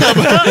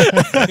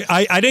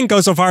 I didn't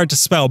go so far to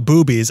spell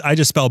boobies. I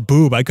just spelled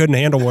boob. I couldn't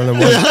handle more than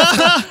one.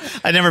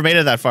 I never made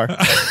it that far.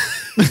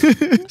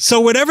 So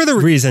whatever the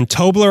reason,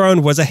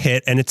 Toblerone was a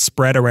hit and it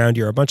spread around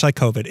Europe, much like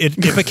COVID.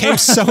 It became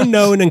so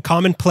known and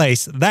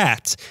commonplace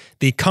that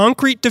the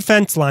concrete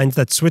defense lines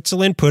that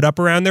Switzerland put up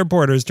around their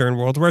borders during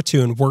World War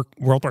II were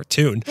World War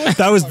II.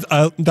 That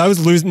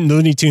was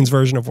Looney Tunes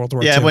version of World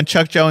War II. Yeah, when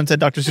Chuck Jones said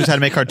Dr. Seuss had to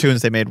make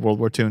cartoons, they made World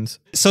War Tunes.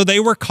 So they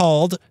were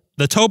called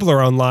the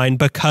Toblerone line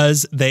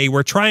because they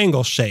were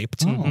triangle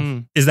shaped.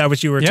 Is that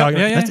what you were talking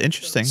about? Yeah. That's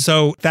interesting.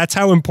 So that's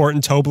how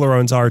important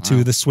Toblerones are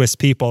to the Swiss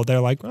people. They're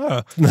like,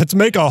 oh, let's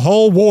make a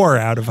whole war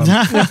out of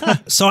them.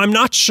 So I'm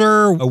not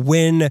sure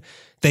when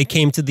they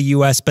came to the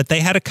U.S., but they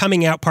had a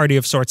coming out party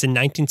of sorts in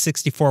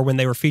 1964 when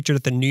they were featured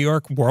at the New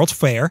York World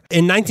Fair.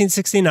 In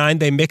 1969,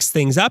 they mixed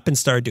things up and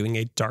started doing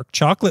a dark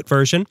chocolate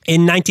version.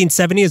 In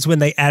 1970 is when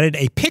they added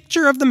a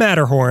picture of the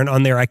Matterhorn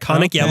on their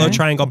iconic yellow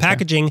triangle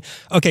packaging.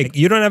 Okay,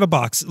 you don't have a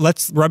box.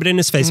 Let's rub it in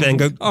his face and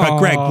go. But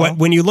Greg,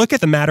 when you look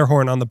at the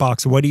Matterhorn on the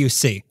box, what do you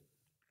see?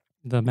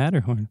 The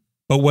Matterhorn.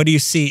 But what do you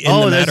see in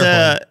the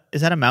Matterhorn?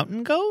 Is that a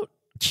mountain goat?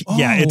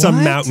 Yeah, it's a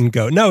mountain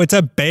goat. No, it's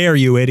a bear,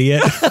 you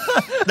idiot.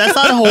 That's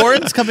not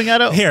horns coming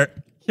out of... Here.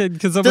 Can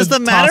someone Does the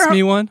toss Matterhorn-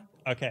 me one?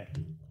 Okay.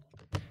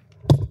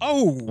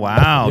 Oh,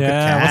 Wow, good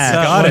Yeah, catch. what's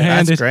up? Got it.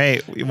 One-handed. That's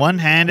great.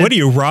 One-handed. what are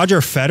you, Roger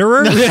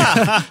Federer?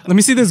 Let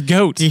me see this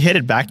goat. He hit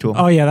it back to him.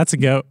 Oh, yeah, that's a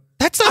goat.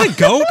 That's not a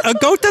goat. A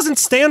goat doesn't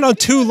stand on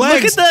two Look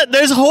legs. at that.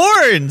 There's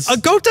horns. A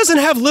goat doesn't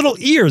have little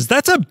ears.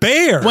 That's a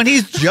bear. When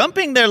he's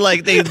jumping, they're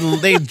like, they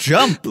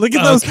jump. Look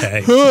at those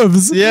Okay.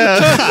 hooves. Yeah.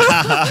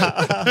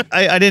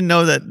 I didn't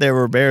know that there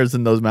were bears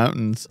in those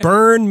mountains.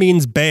 Burn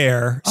means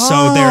bear,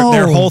 so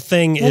their whole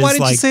thing Well, is why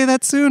didn't like... you say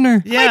that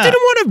sooner? Yeah. I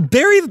didn't want to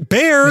bury the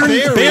bear and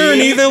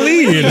need the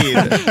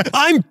lead.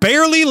 I'm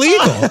barely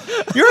legal.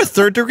 You're a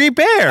third-degree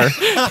bear.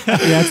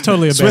 Yeah, it's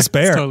totally a bear. Swiss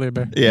bear. It's totally a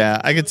bear.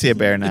 Yeah, I could see a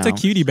bear now. It's a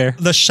cutie bear.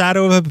 The shadow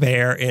of a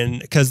bear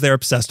because they're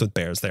obsessed with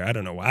bears there. I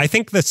don't know why. I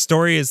think the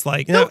story is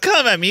like... Don't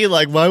come at me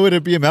like, why would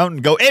it be a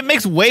mountain goat? It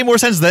makes way more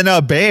sense than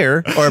a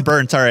bear or a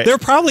bird. Sorry. There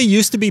probably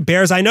used to be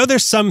bears. I know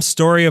there's some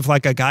story of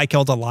like a guy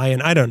killed a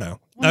lion. I don't know.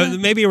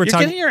 Maybe we're You're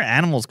talking... getting your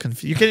animals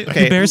confused. Do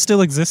bears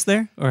still exist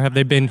there? Or have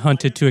they been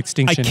hunted to I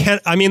extinction?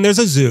 can't... I mean, there's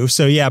a zoo,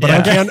 so yeah, but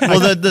I can't...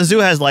 Well, the zoo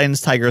has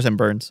lions, tigers, and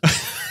birds.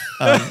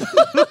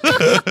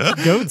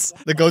 Goats?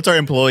 The goats are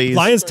employees.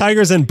 Lions,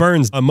 tigers, and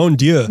burns. Mon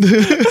Dieu.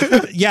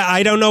 Yeah,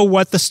 I don't know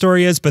what the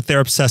story is, but they're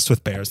obsessed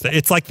with bears.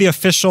 It's like the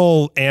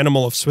official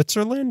animal of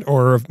Switzerland,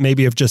 or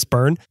maybe of just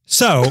Bern.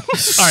 So, all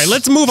right,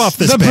 let's move off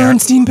this The bear.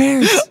 Bernstein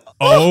Bears.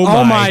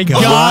 Oh my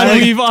God.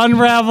 We've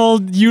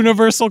unraveled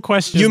universal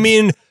questions. You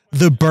mean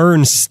the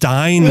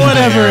Bernstein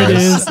whatever it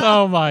bears. is?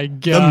 Oh my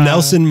God. The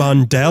Nelson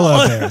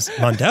Mandela bears.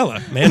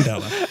 Mandela.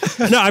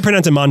 No, I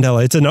pronounce it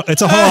Mandela.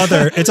 It's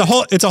a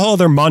whole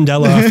other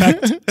Mandela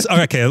effect.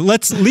 Okay,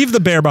 let's leave the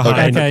bear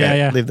behind. Okay,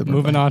 yeah. Leave the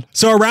Moving on.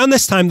 So around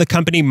this time, the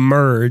company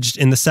merged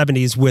in the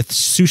 70s with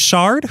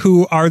Suchard,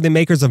 who are the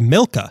makers of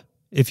Milka.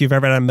 If you've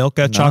ever had a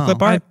Milka chocolate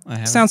bar, I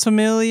haven't. Sounds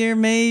familiar,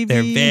 maybe.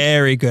 they're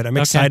very good. I'm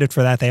excited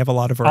for that. They have a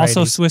lot of variety.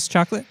 Also Swiss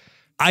chocolate?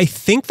 I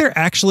think they're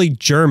actually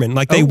German.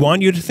 Like they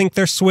want you to think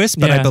they're Swiss,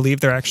 but I believe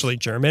they're actually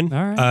German.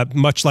 All right.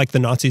 Much like the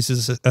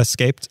Nazis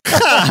escaped.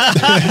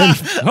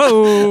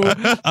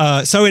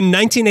 So in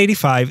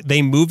 1985,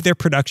 they moved their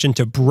production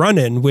to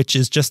Brunnen, which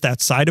is just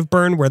outside of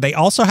Bern, where they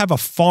also have a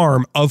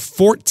farm of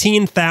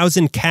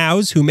 14,000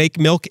 cows who make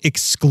milk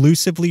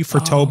exclusively for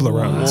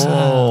Toblerones.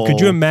 Whoa. Could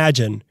you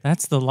imagine?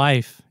 That's the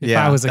life. If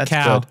Yeah, I was a that's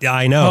cow. good. Yeah,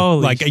 I know.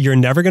 Holy like you're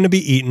never going to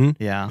be eaten.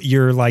 Yeah.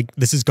 You're like,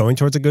 this is going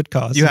towards a good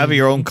cause. You have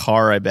your own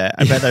car, I bet.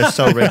 I bet they're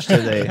so rich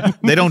today.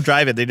 They don't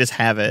drive it, they just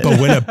have it. But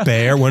when a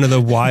bear, one of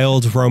the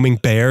wild roaming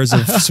bears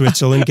of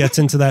Switzerland gets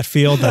into that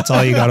field, that's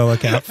all you got to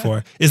look out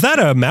for. Is that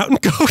a mountain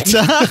goat?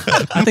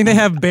 I think they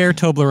have bear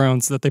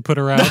Toblerones that they put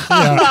around.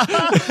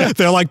 Yeah.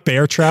 They're like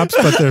bear traps,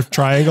 but they're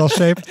triangle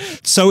shaped.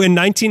 So in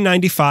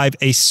 1995,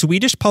 a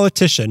Swedish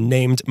politician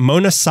named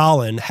Mona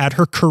Sahlin had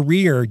her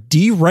career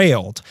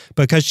derailed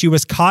because she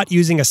was caught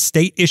using a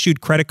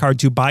state-issued credit card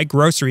to buy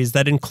groceries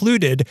that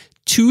included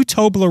 2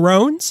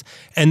 Toblerones,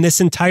 and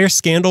this entire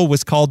scandal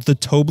was called the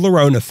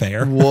Toblerone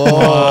affair.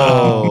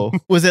 Whoa.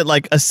 Was it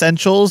like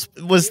essentials?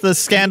 Was the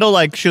scandal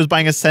like she was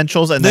buying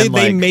essentials and then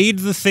They made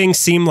the thing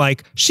seem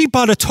like she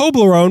bought a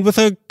Toblerone with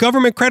a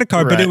government credit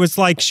card, but Right. it was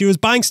like she was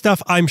buying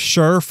stuff, I'm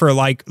sure, for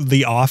like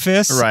the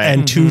office, Right.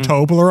 and 2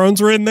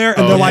 Toblerones were in there,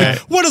 and they're Okay. like,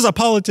 what does a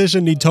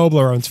politician need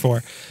Toblerones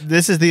for?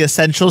 this is the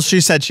essentials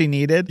she said she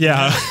needed?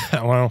 Yeah.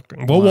 well,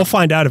 we'll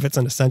find out if it's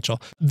an essential.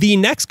 The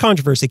next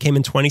controversy came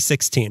in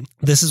 2016.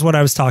 This is what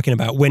I was talking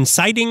about. When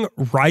citing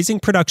rising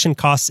production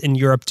costs in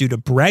Europe due to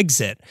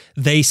Brexit,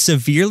 they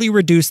severely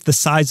reduced the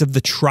size of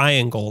the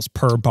triangles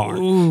per bar.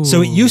 Ooh.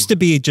 So it used to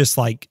be just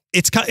like,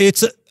 it's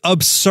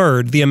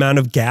absurd the amount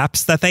of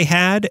gaps that they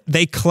had.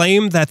 They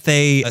claim that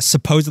they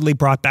supposedly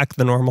brought back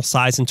the normal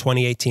size in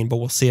 2018, but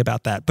we'll see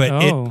about that.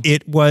 But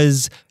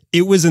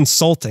it was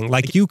insulting.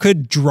 Like you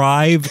could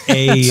drive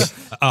a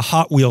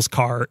Hot Wheels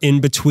car in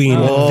between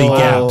the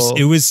gaps.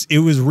 It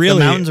was really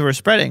The mountains were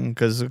spreading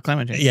because of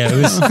climate change. Yeah, it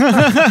was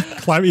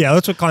yeah,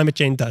 that's what climate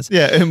change does.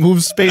 Yeah, it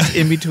moves space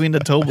in between the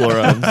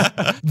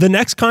Toblerones. The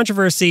next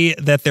controversy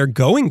that they're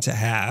going to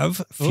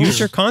have,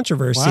 future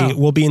controversy,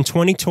 will be in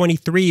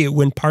 2023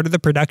 when part of the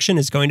production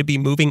is going to be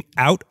moving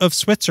out of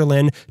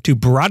Switzerland to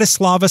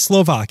Bratislava,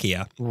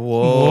 Slovakia.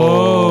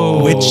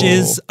 Whoa. Which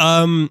is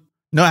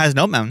No, it has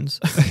no mountains.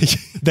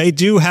 they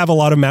do have a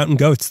lot of mountain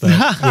goats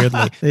though,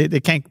 weirdly. They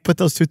can't put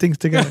those two things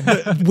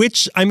together.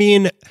 Which, I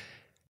mean,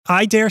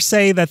 I dare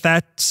say that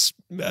that's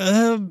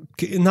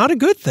not a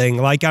good thing.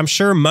 Like, I'm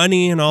sure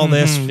money and all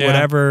this,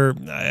 whatever,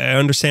 I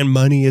understand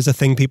money is a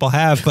thing people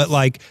have, but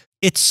like,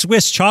 it's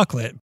Swiss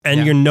chocolate,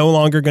 and you're no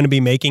longer going to be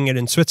making it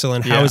in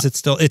Switzerland. How is it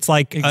still? It's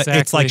like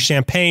it's like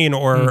champagne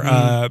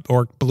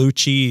or blue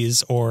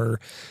cheese or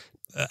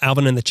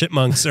Alvin and the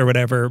Chipmunks or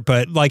whatever.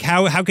 But like,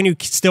 how can you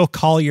still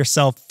call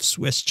yourself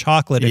Swiss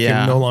chocolate if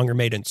you're no longer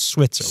made in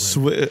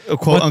Switzerland?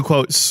 Quote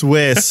unquote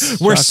Swiss.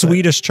 We're chocolate.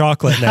 Swedish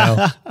chocolate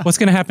now. What's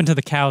going to happen to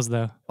the cows,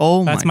 though?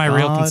 Oh, That's my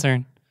real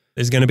concern.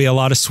 There's going to be a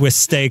lot of Swiss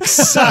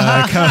steaks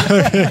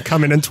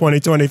coming in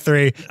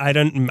 2023. I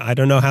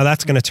don't know how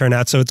that's going to turn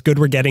out, so it's good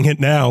we're getting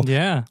it now.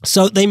 Yeah.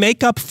 So they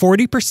make up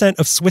 40%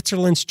 of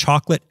Switzerland's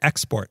chocolate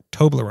export,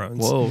 Toblerones.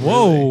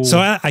 Whoa. So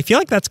I feel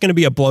like that's going to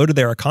be a blow to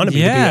their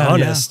economy, to be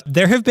honest.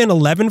 There have been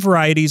 11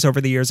 varieties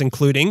over the years,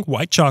 including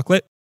white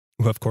chocolate,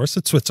 of course,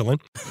 it's Switzerland,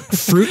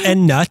 fruit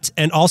and nut,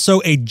 and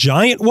also a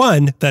giant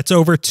one that's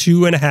over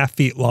 2.5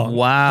 feet long.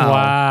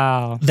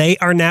 Wow. They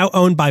are now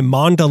owned by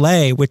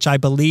Mondelez, which I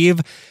believe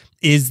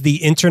is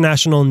the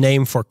international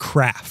name for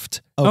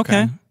Kraft.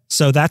 Okay.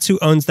 So that's who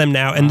owns them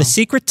now. And the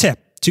secret tip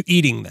to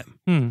eating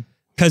them,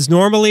 because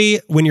normally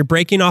when you're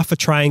breaking off a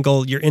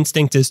triangle, your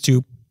instinct is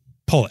to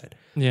pull it.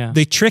 Yeah.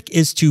 The trick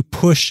is to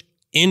push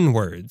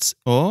inwards.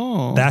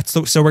 Oh.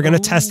 So we're going to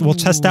test, we'll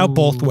test out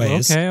both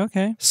ways.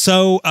 Okay.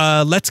 So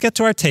let's get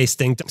to our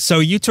tasting. So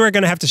you two are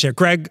going to have to share.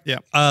 Greg,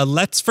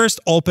 let's first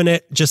open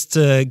it just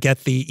to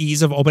get the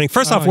ease of opening.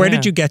 First off, where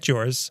did you get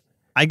yours?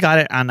 I got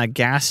it on a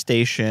gas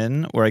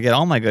station where I get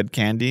all my good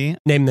candy.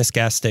 Name this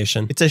gas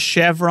station. It's a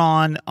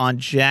Chevron on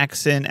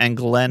Jackson and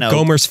Glen Oak.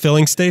 Gomer's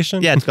filling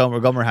station? Yeah, it's Gomer.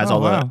 Gomer has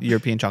all the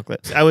European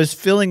chocolate. I was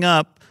filling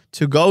up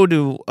to go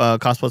to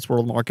Cosplus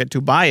World Market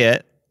to buy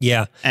it.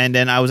 Yeah. And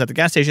then I was at the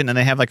gas station and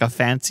they have like a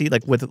fancy,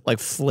 like with like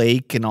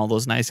flake and all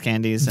those nice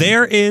candies.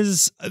 There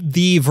is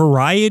the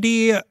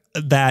variety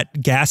that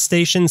gas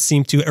stations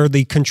seem to, or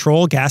the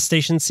control gas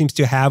stations seems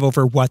to have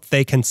over what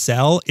they can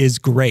sell is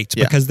great,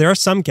 because there are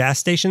some gas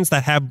stations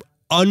that have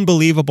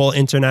unbelievable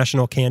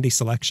international candy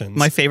selections.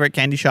 My favorite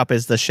candy shop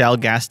is the Shell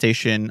gas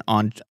station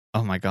on,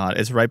 oh my God,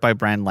 it's right by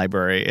Brand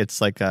Library.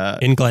 It's like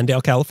in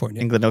Glendale,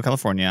 California. In Glendale,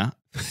 California.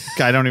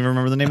 I don't even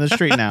remember the name of the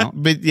street now.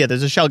 But yeah,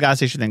 there's a Shell gas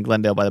station in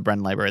Glendale by the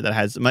Brand Library that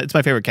has, it's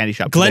my favorite candy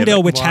shop.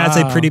 Glendale, which has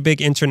a pretty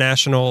big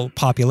international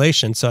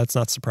population, so it's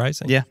not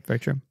surprising. Yeah, very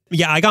true.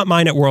 Yeah, I got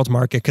mine at World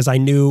Market because I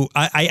knew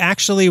I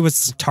actually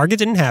was Target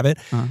didn't have it,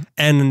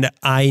 and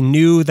I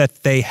knew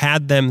that they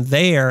had them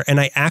there. And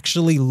I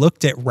actually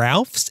looked at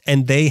Ralph's,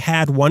 and they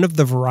had one of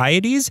the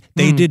varieties.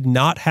 They did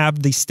not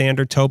have the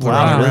standard Toblerone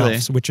at really?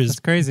 Ralph's, which is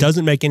crazy.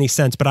 Doesn't make any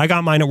sense. But I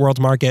got mine at World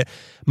Market.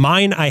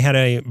 Mine, I had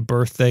a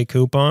birthday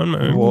coupon.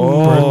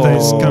 Whoa.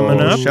 Birthday's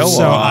coming up, Show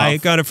so off. I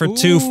got it for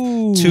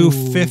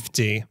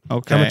 $2.50.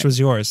 Okay. How much was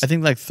yours? I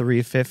think like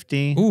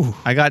 $3.50. Ooh.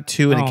 I got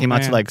 2 and Oh, it came out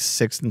to man. like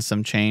 6 and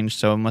some change,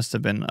 so it must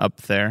have been up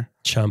there.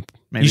 Chump.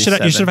 Maybe You should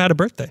have 7. had a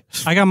birthday.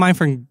 I got mine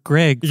from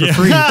Greg for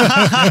free.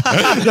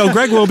 No,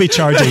 Greg will be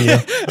charging you.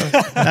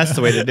 That's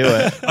the way to do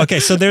it. Okay,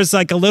 so there's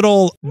like a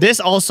little. This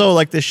also,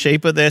 like the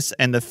shape of this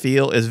and the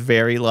feel is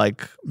very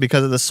like,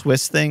 because of the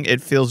Swiss thing,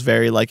 it feels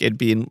very like it'd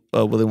be in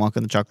Willy Wonka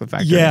and the Chocolate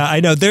Factory. Yeah, I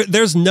know.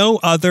 There's no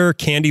other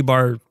candy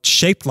bar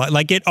shaped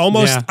like it.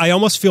 Almost, Yeah. I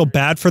almost feel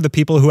bad for the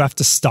people who have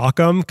to stock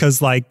them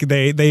because like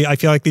they I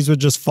feel like these would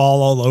just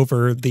fall all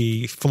over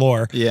the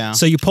floor. Yeah.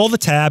 So you pull the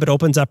tab, it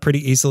opens up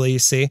pretty easily. You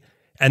see,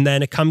 and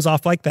then it comes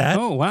off like that.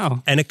 Oh,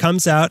 wow. And it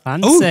comes out.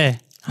 Fancy.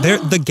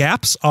 The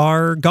gaps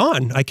are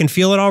gone. I can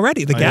feel it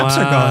already. The gaps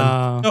are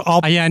Wow.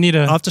 gone. So Yeah, I need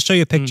I'll have to show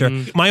you a picture.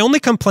 My only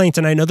complaint,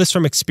 and I know this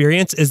from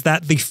experience, is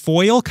that the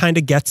foil kind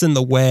of gets in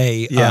the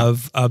way Yeah.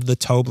 of the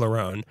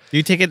Toblerone. Do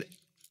you take it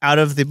out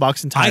of the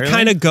box entirely? I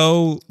kind of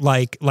go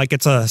like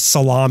it's a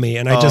salami,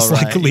 and I just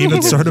like right. leave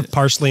it sort of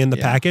partially in the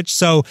package.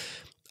 So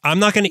I'm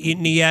not going to eat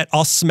any yet.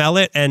 I'll smell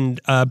it and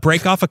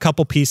break off a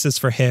couple pieces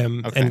for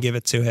him and give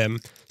it to him.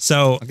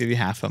 So, I'll give you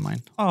half of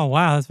mine. Oh,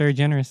 wow. That's very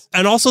generous.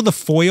 and also the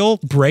foil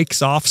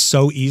breaks off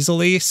so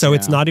easily. So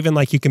it's not even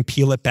like you can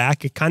peel it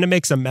back. It kind of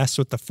makes a mess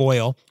with the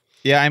foil.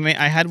 Yeah, I mean,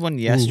 I had one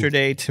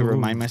yesterday to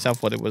remind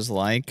myself what it was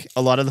like.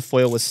 A lot of the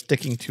foil was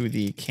sticking to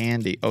the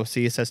candy. Oh,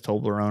 see, it says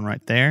Toblerone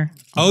right there.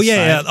 on Oh, the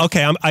yeah. side.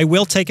 Okay. I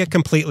will take it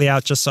completely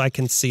out just so I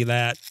can see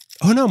that.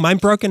 Oh, no, mine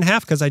broke in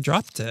half because I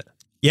dropped it.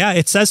 Yeah,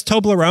 it says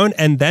Toblerone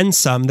and then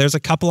some. There's a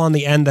couple on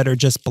the end that are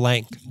just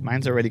blank.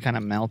 Mine's already kind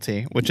of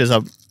melty, which is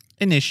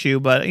an issue,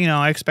 but you know,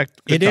 I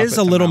expect good It is a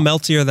chocolate to little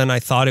melt. meltier than I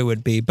thought it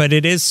would be, but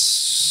it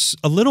is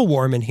a little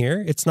warm in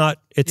here. It's not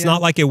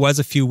like it was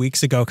a few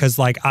weeks ago because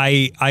like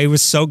I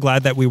was so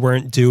glad that we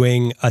weren't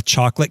doing a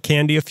chocolate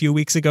candy a few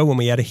weeks ago when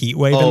we had a heat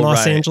wave in Los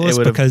right. Angeles It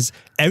would've- because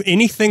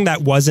anything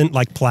that wasn't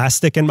like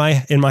plastic in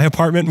my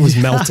apartment was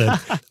melted.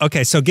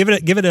 Okay, so give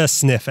it a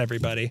sniff,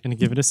 everybody. Gonna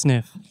give it a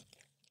sniff.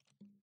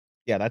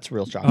 Yeah, that's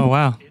real chocolate. Oh,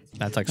 wow.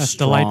 That's like That's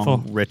strong, delightful.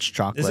 rich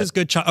chocolate. This is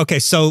good. Okay,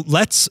 so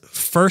let's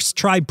first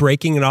try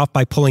breaking it off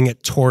by pulling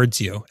it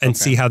towards you and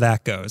see how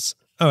that goes.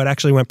 Oh, it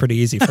actually went pretty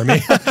easy for me.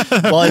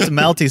 Well, it's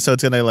melty, so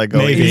it's gonna like go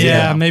Maybe. easy.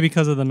 Yeah, maybe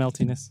because of the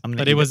meltiness. I'm gonna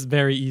But eat it was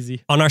very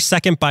easy. On our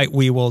second bite,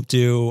 we will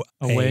do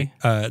Away?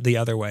 the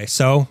other way.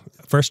 So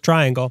first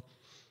triangle.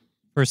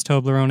 First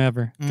Toblerone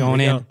ever. Going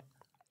There you in. go.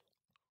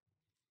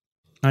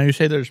 Now you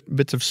say there's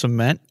bits of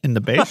cement in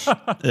the base. Is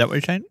that what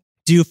you're saying?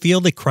 Do you feel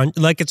the crunch?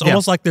 Like it's Yeah.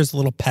 almost like there's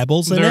little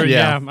pebbles in There- it.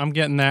 yeah, I'm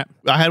getting that.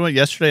 I had one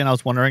yesterday, and I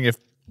was wondering if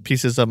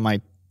pieces of my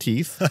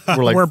teeth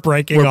were like Were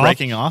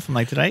breaking off. I'm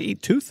like, did I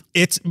eat tooth?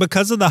 It's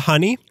because of the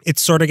honey.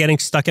 It's sort of getting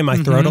stuck in my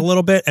throat a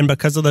little bit, and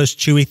because of those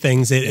chewy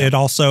things, it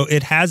also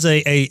has a.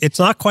 It's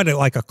not quite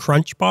like a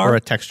crunch bar, Or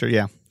a texture?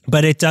 Yeah.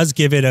 but it does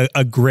give it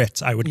a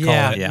grit. I would call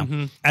Yeah. it.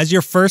 Yeah. As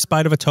your first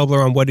bite of a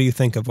Toblerone, what do you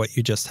think of what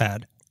you just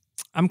had?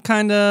 I'm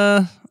kind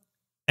of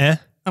Eh.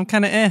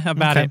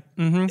 about Okay. it.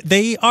 Mm-hmm.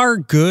 They are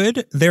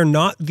good. They're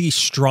not the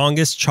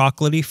strongest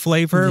chocolatey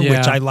flavor, Yeah.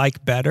 which I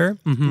like better.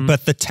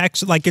 But the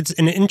texture, like it's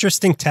an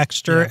interesting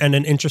texture and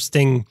an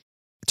interesting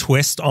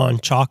twist on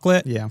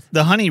chocolate. Yeah.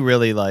 The honey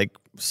really like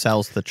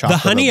sells the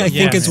chocolate. The honey, of I the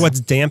think, Yeah. is what's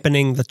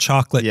dampening the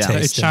chocolate Yeah.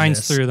 taste. It shines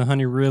in this. through. The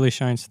honey really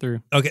shines through.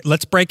 Okay,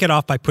 let's break it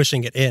off by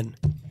pushing it in.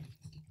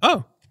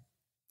 Oh.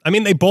 I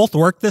mean, they both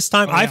work this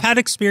time. I've had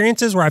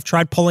experiences where I've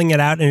tried pulling it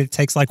out and it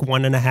takes like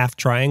 1.5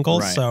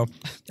 triangles. Right. So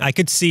I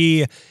could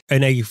see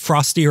in a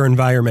frostier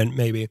environment,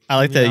 maybe. I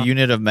like the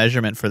unit of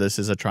measurement for this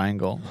is a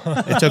triangle.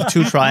 It took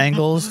 2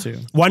 triangles to.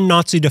 One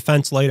Nazi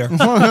defense later.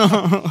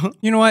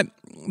 You know what?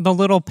 The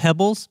little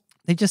pebbles,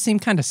 they just seem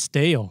kind of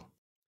stale.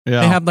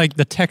 Yeah. They have like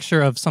the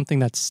texture of something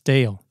that's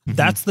stale.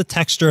 That's the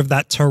texture of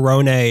that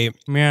Torrone.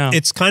 Yeah.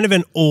 It's kind of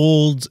an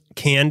old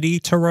candy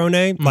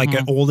Torrone, like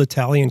an old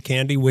Italian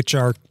candy, which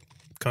are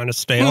kind of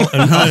stale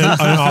and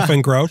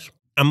often gross.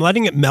 I'm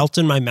letting it melt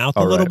in my mouth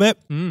a little bit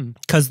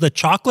because the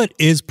chocolate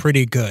is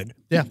pretty good.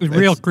 yeah.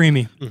 real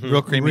creamy.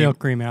 real creamy. Real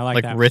creamy. I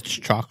like that.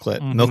 rich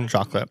chocolate, milk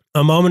chocolate.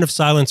 A moment of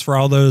silence for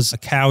all those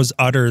cow's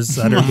udders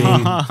that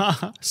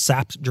are being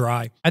sapped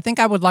dry. I think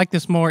I would like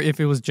this more if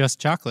it was just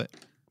chocolate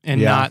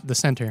and Yeah. not the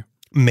center.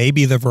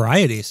 Maybe the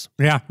varieties.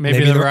 Yeah,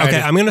 maybe the variety.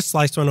 Okay, I'm going to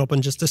slice one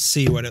open just to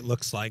see what it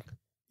looks like.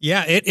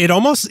 Yeah, it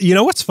almost, you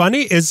know what's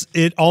funny is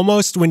it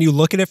almost, when you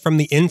look at it from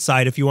the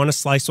inside, if you want to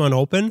slice one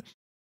open,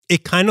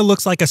 it kind of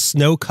looks like a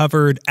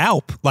snow-covered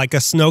Alp, like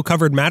a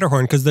snow-covered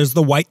Matterhorn, because there's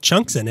the white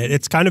chunks in it.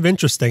 It's kind of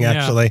interesting, Yeah.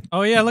 actually.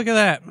 Oh yeah, look at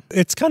that.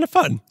 It's kind of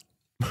fun.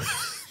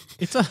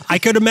 I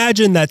could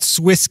imagine that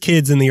Swiss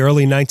kids in the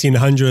early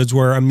 1900s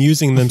were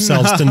amusing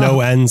themselves to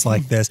no ends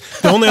like this.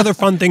 The only other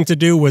fun thing to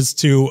do was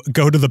to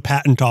go to the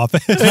patent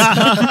office.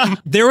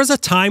 There was a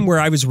time where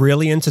I was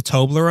really into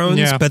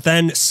Toblerones, but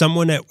then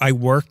someone that I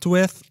worked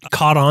with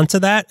caught on to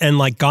that and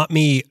like got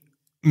me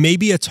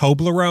maybe a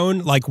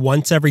Toblerone like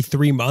once every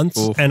 3 months.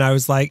 Oof. And I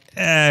was like,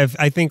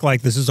 I think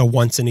like this is a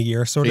once in a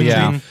year sort of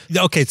thing.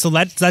 Okay, so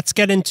let's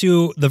get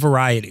into the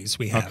varieties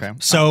we have. Okay.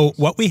 So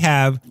what we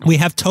have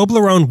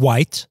Toblerone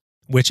White,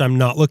 which I'm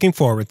not looking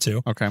forward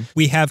to. Okay.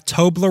 We have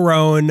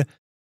Toblerone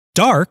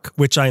Dark,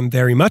 which I'm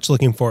very much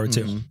looking forward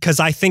to, because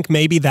I think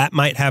maybe that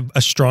might have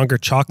a stronger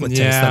chocolate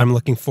taste that I'm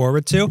looking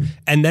forward to.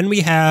 And then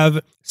we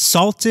have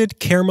salted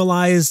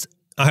caramelized,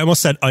 I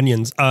almost said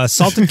onions,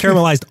 salted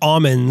caramelized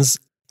almonds,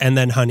 and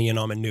then honey and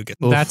almond nougat.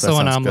 Oof, that's the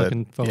one I'm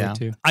looking forward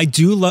to. I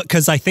do look,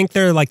 because I think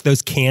they're like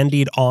those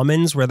candied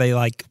almonds where they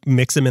like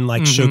mix them in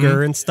like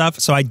sugar and stuff.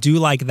 So I do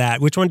like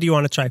that. Which one do you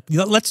want to try?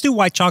 Let's do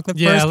white chocolate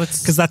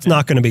first, because that's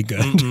not going to be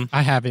good.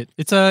 I have it.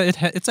 It's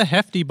a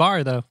hefty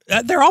bar though.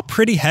 They're all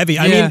pretty heavy.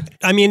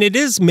 I mean, it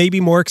is maybe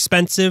more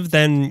expensive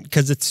than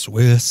because it's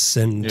Swiss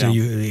and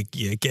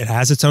it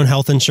has its own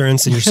health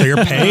insurance, and so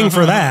you're paying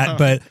for that.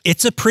 But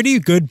it's a pretty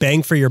good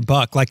bang for your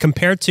buck, like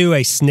compared to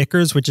a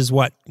Snickers, which is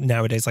what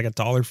nowadays like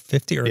 $1.50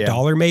 or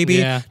 $1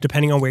 maybe,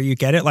 depending on where you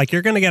get it. Like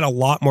you're going to get a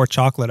lot more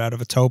chocolate out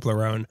of a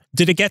Toblerone.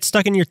 Did it get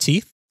stuck in your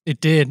teeth? It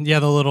did. Yeah,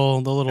 the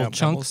little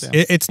chunks.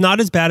 It's not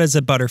as bad as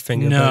a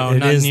Butterfinger. No, but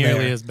not is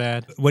nearly there. as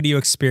bad. What are you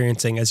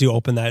experiencing as you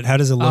open that? How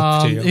does it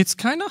look to you? It's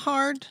kind of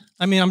hard.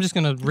 I mean, I'm just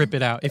going to rip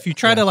it out. If you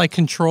try to like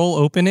control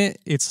open it,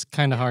 it's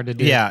kind of hard to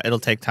do. Yeah, it'll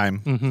take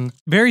time.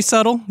 Very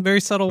subtle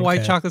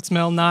white chocolate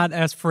smell, not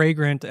as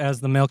fragrant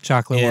as the milk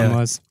chocolate one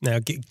was. Now,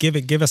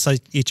 give us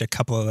each a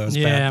couple of those.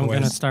 Yeah, I'm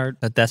going to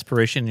start. That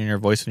desperation in your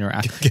voice when you're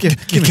asking.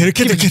 Give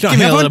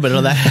me a little bit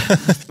of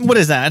that. What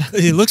is that?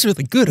 It looks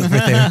really good over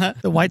there.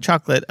 The white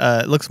chocolate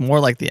looks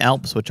more like the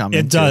Alps, which I'm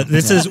into.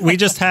 It does. We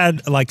just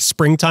had like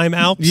springtime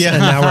Alps,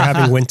 and now we're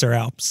having winter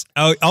Alps.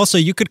 Also,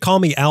 you could call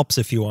me Alps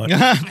if you want.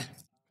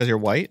 Because you're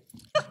white?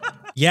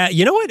 Yeah,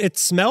 you know what? It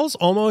smells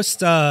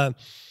almost,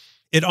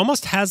 it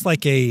almost has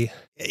like I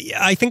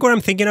think what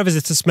I'm thinking of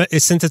is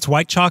since it's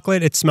white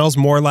chocolate, it smells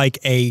more like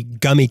a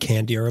gummy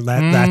candy or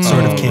that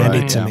sort of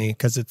candy to me,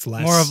 because it's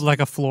less. More of like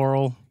a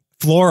floral.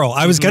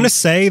 I was going to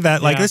say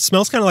that like this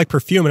smells kind of like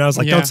perfume, and I was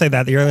like, don't say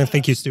that. You're going to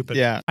think you stupid.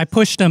 Yeah. I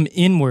pushed them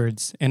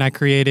inwards, and I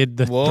created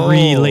the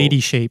 3 lady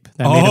shape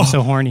that made them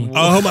so horny.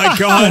 Oh my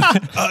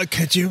God.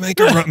 Could you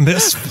make a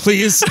rumpus,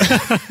 please?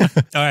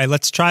 All right,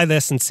 let's try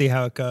this and see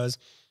how it goes.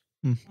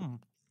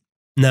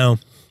 No.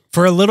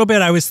 For a little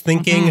bit, I was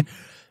thinking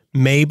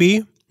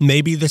maybe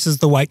this is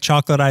the white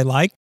chocolate I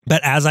like.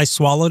 But as I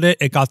swallowed it,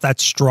 it got that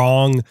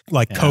strong,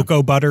 like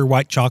cocoa butter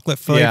white chocolate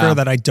flavor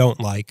that I don't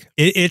like.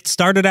 It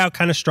started out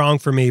kind of strong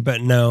for me, but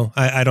no,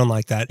 I don't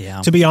like that.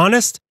 Yeah. To be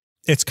honest,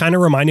 it's kind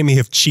of reminding me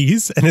of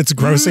cheese, and it's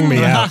grossing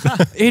me out.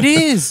 It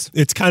is.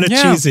 It's kind of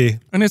cheesy.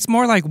 And it's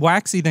more like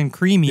waxy than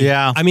creamy.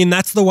 Yeah. I mean,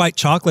 that's the white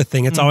chocolate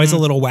thing. It's always a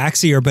little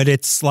waxier, but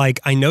it's like,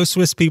 I know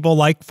Swiss people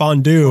like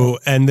fondue,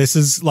 and this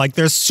is like,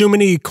 there's so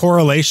many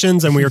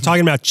correlations, and we were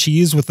talking about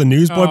cheese with the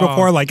newsboy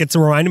before. Like, it's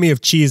reminding me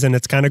of cheese, and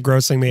it's kind of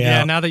grossing me out.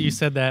 Yeah, now that you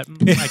said that,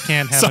 I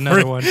can't have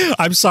another one.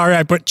 I'm sorry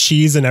I put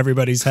cheese in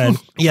everybody's head.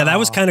 Yeah, that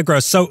was kind of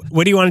gross. So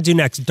what do you want to do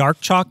next? Dark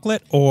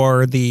chocolate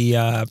or the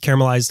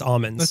caramelized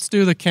almonds? Let's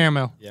do the caramel.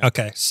 Yeah.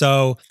 Okay,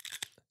 so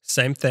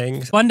same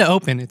thing. Fun to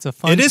open. It's a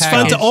fun. It is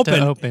fun to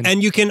open,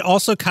 and you can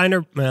also kind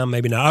of. Well,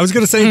 maybe not. I was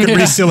going to say you could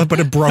reseal it, but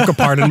it broke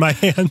apart in my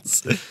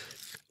hands.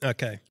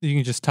 Okay, you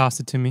can just toss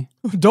it to me.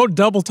 Don't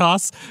double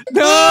toss.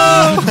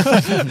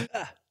 No.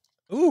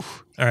 Ooh.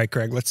 All right,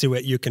 Craig, let's see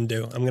what you can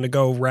do. I'm going to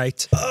go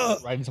right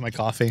into my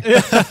coffee.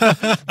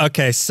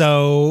 Okay,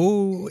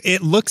 so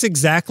it looks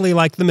exactly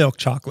like the milk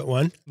chocolate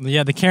one.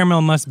 Yeah, the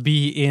caramel must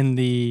be in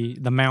the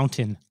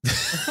mountain.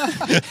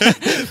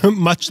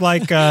 Much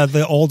like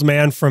the old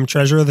man from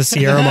Treasure of the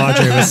Sierra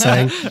Madre was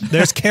saying,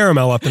 there's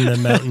caramel up in the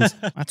mountains.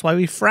 That's why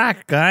we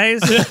frack, guys.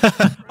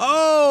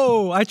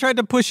 Oh, I tried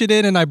to push it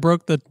in and I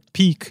broke the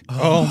peak.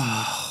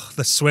 Oh,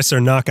 the Swiss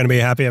are not going to be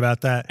happy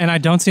about that. And I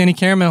don't see any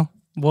caramel.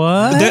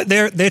 What?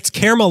 It's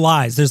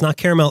caramelized. There's not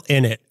caramel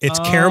in it. It's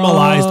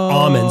caramelized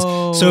almonds.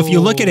 So if you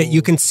look at it,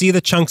 you can see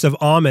the chunks of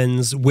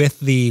almonds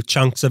with the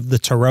chunks of the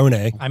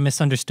Toblerone. I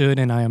misunderstood,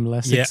 and I am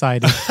less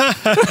excited.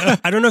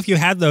 I don't know if you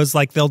had those.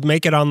 Like they'll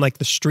make it on like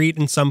the street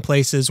in some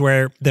places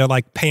where they're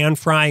like pan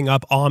frying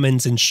up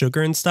almonds and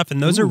sugar and stuff,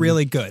 and those are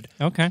really good.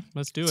 Okay,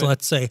 let's do it. So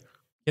let's say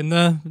in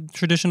the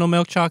traditional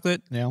milk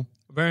chocolate. Yeah,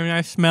 very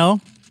nice smell.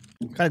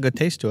 Got a good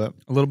taste to it.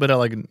 A little bit of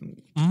like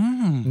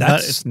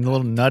it's a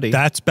little nutty.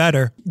 That's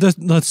better. The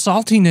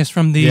saltiness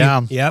from the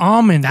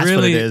almond that's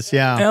really what it is.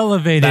 Yeah,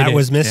 elevated. That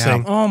was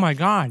missing. Yeah. Oh my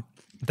God.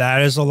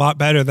 That is a lot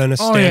better than a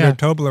standard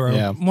Toblerone.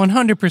 Yeah.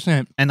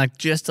 100%. And like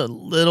just a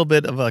little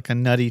bit of like a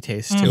nutty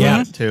taste to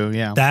it too.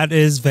 Yeah. That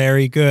is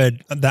very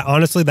good. That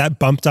honestly, that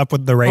bumped up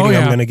with the rating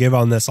I'm going to give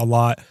on this a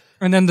lot.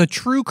 And then the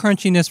true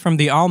crunchiness from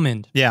the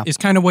almond Yeah. is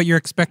kind of what you're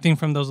expecting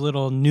from those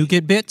little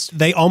nougat bits.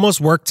 They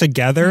almost work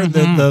together.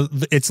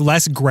 It's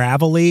less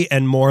gravelly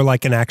and more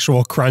like an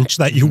actual crunch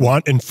that you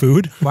want in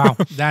food. Wow,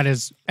 that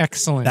is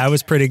excellent. That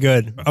was pretty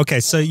good. Okay,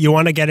 so you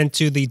want to get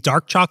into the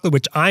dark chocolate,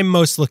 which I'm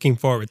most looking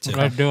forward to.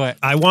 Let's do it.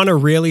 I want a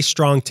really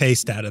strong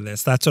taste out of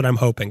this. That's what I'm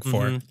hoping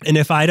for. And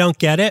if I don't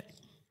get it,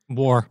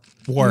 War.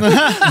 war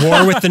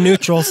with the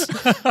neutrals.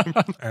 All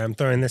right, I'm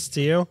throwing this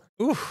to you.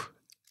 Ooh,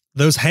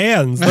 those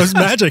hands, those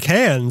magic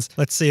hands.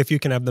 Let's see if you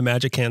can have the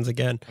magic hands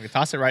again. I can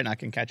toss it right and I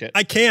can catch it.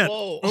 I can't.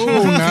 Whoa.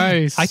 Oh,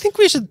 nice. I think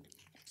we should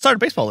Start a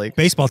baseball league.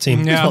 baseball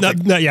team.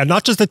 Yeah.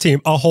 Not just a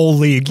team, a whole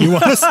league. You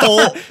want to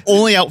start?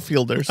 Only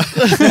outfielders.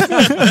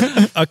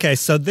 Okay,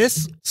 so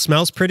this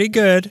smells pretty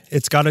good.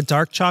 It's got a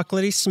dark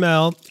chocolatey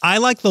smell. I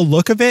like the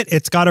look of it.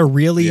 It's got a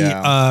really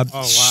Yeah.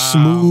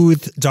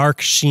 smooth,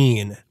 dark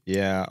sheen.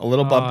 Yeah, a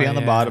little bumpy on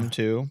the yeah. bottom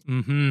too.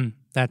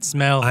 That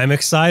smell. I'm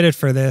excited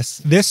for this.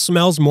 This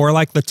smells more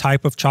like the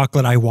type of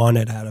chocolate I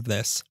wanted out of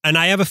this. And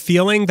I have a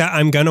feeling that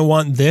I'm going to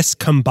want this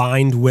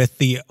combined with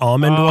the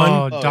almond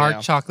one. Dark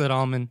yeah. chocolate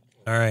almond.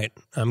 All right,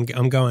 I'm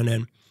going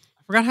in.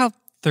 I forgot how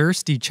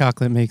thirsty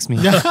chocolate makes me.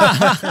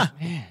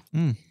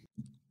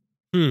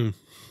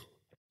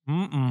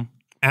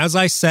 As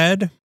I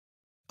said,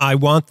 I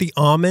want the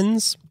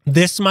almonds.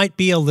 This might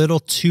be a little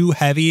too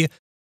heavy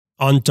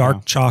on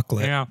dark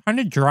chocolate. Yeah. Kind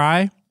of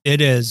dry. It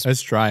is.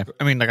 It's dry.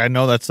 I mean, like I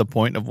know that's the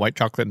point of white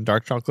chocolate and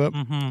dark chocolate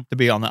to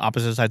be on the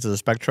opposite sides of the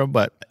spectrum,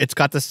 but it's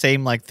got the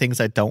same like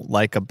things I don't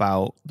like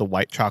about the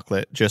white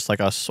chocolate, just like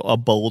a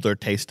bolder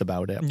taste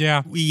about it.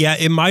 Yeah. Yeah,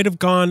 it might have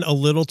gone a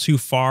little too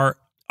far.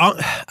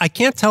 I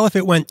can't tell if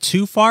it went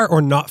too far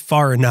or not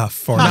far enough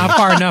for me. Not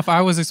far enough.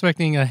 I was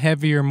expecting a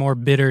heavier, more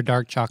bitter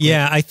dark chocolate.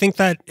 Yeah, I think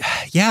that,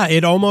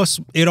 it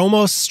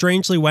almost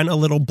strangely went a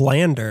little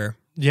blander.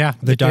 Yeah.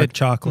 The it dark did.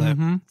 chocolate.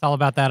 It's all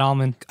about that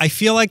almond. I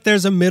feel like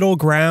there's a middle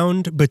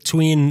ground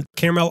between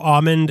caramel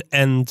almond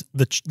and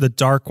the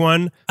dark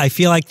one. I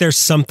feel like there's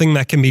something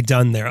that can be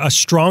done there. I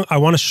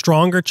want a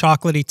stronger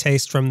chocolatey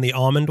taste from the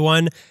almond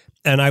one,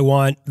 and I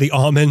want the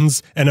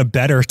almonds and a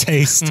better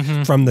taste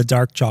from the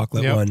dark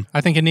chocolate Yep. one.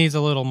 I think it needs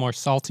a little more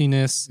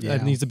saltiness.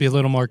 It needs to be a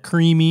little more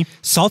creamy.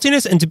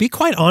 Saltiness, and to be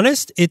quite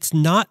honest, it's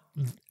not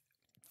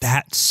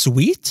that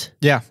sweet.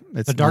 Yeah,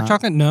 it's The dark not-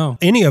 chocolate? No.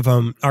 Any of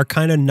them are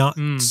kind of not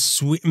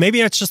sweet.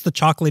 Maybe it's just the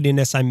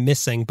chocolatiness I'm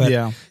missing, but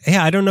Yeah.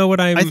 I don't know what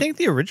I think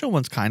the original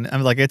one's kind of. I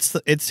mean, like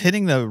it's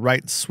hitting the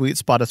right sweet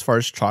spot as far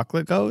as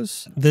chocolate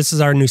goes. This is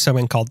our new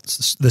segment called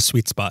The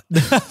Sweet Spot.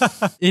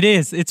 It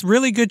is. It's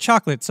really good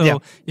chocolate. So Yeah.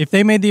 if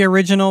they made the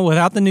original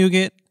without the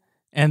nougat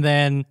and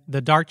then the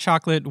dark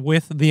chocolate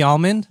with the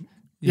almond,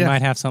 you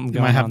might have something You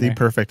going might have on the there.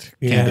 perfect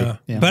candy.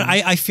 Yeah. But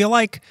I feel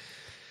like,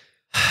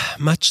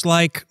 much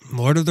like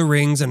Lord of the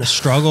Rings and a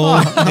struggle,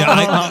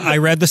 I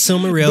read the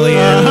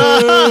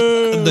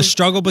Silmarillion, the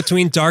struggle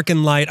between dark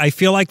and light. I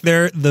feel like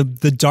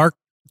the dark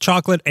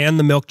chocolate and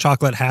the milk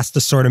chocolate has to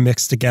sort of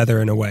mix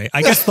together in a way.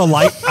 I guess the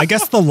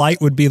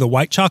light would be the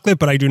white chocolate,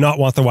 but I do not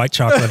want the white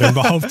chocolate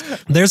involved.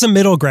 There's a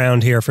middle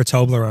ground here for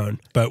Toblerone,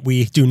 but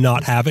we do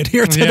not have it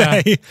here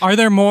today. Yeah. Are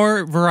there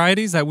more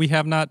varieties that we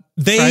have not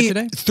tried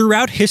today?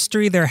 Throughout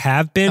history, there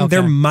have been. Okay.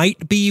 There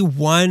might be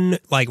one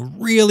like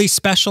really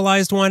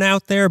specialized one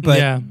out there,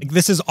 but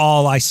this is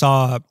all I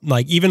saw.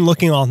 Like even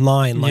looking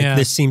online, like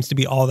this seems to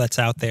be all that's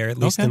out there, at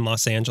least in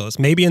Los Angeles.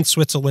 Maybe in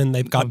Switzerland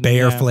they've got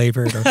Bayer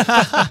flavored or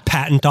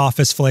patent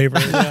office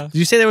flavored. Did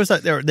you say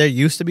there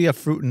used to be a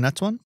fruit and nuts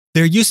one?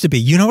 There used to be.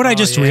 You know what I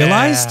just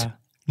realized?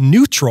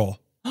 Neutral.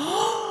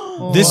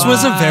 This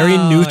was a very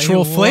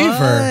neutral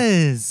flavor.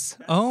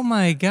 Oh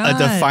my god!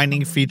 A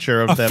defining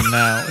feature of them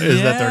now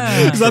is that they're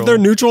neutral. Is that they're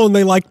neutral and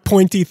they like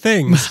pointy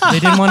things. They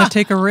didn't want to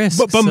take a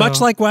risk. But much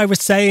like what I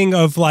was saying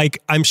of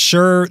like, I'm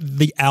sure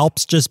the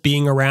Alps just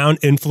being around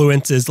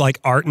influences like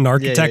art and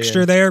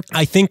architecture there.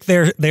 I think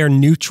their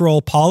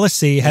neutral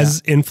policy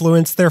has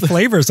influenced their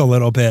flavors a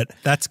little bit.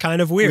 That's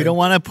kind of weird. We don't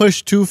want to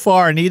push too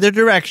far in either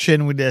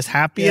direction. We're just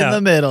happy in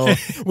the middle.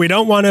 We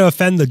don't want to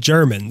offend the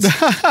Germans.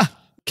 In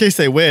case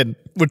they win,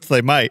 which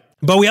they might.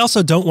 But we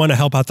also don't want to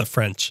help out the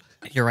French.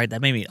 You're right.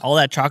 That made me all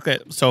that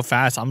chocolate so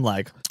fast. I'm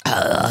like,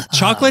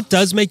 chocolate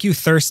does make you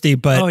thirsty,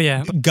 but Oh,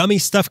 yeah. gummy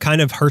stuff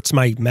kind of hurts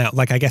my mouth.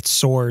 Like I get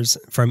sores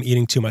from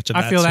eating too much of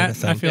that I feel sort that. of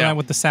thing. I feel that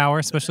with the sour,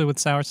 especially with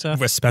sour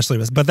stuff. Especially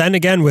with, but then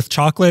again with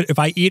chocolate, if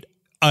I eat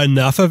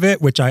enough of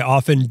it, which I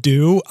often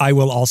do, I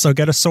will also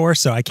get a sore,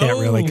 so I can't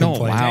really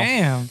complain. wow.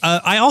 Damn.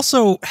 I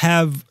also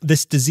have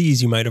this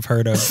disease you might have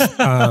heard of,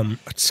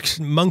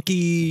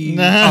 monkey,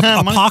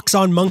 a pox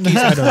on monkeys.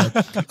 I don't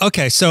know.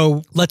 Okay,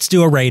 so let's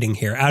do a rating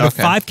here. Out of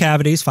five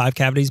cavities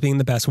being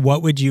the best,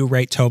 what would you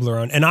rate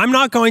Toblerone? And I'm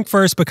not going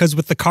first because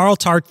with the Carl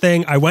Tart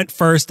thing, I went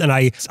first and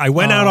I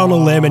went out on a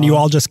limb and you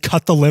all just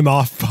cut the limb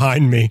off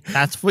behind me.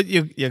 that's what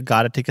you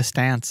got to take a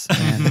stance.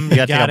 Man. You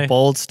got to take a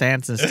bold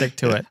stance and stick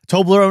to it.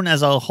 Toblerone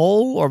as a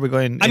whole, or are we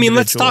going? I mean,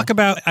 let's individual? talk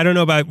about, I don't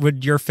know about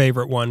what your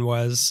favorite one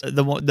was.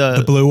 the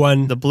The blue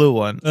one. The blue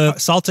one.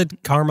 Salted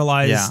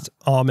caramelized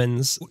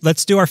almonds.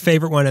 Let's do our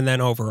favorite one and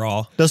then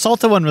overall. The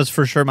salted one was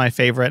for sure my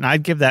favorite, and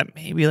I'd give that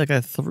maybe like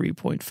a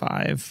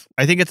 3.5.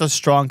 I think it's a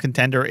strong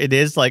contender. It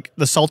is like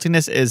the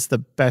saltiness is the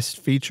best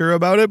feature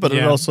about it, but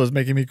it also is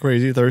making me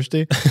crazy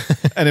thirsty.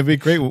 And it'd be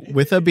great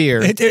with a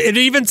beer. It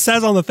even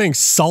says on the thing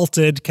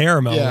salted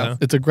caramel. Yeah,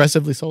 it's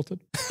aggressively salted.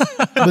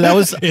 But that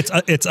was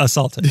it's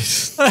assaulted.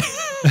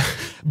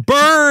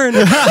 Burn.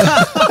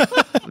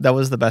 That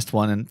was the best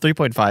one, and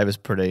 3.5 is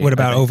pretty. What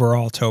about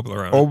overall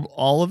Toblerone?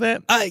 All of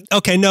it?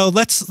 Okay, no,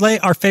 let's lay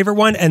our favorite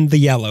one and the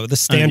yellow, the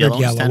standard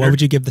yellow. Standard? What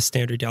would you give the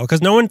standard yellow?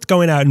 Because no one's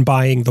going out and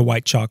buying the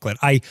white chocolate.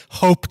 I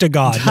hope to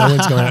God no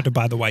one's going out to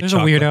buy the white There's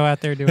chocolate. a weirdo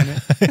out there doing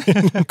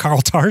it.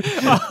 Carl Tart.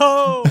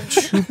 Oh,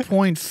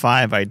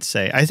 2.5, I'd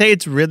say. I say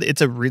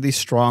it's a really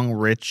strong,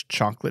 rich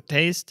chocolate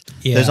taste.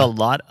 Yeah. There's a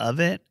lot of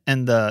it,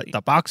 and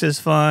the box is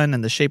fun,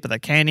 and the shape of the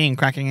candy and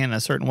cracking it in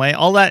a certain way.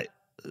 All that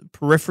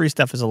periphery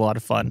stuff is a lot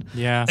of fun.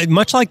 yeah.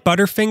 Much like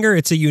Butterfinger,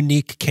 it's a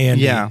unique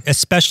candy. Yeah.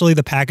 Especially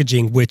the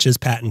packaging, which is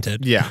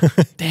patented. Yeah.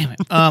 Damn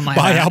it.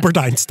 By Albert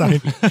Einstein.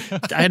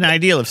 I had an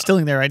idea of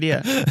stealing their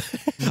idea.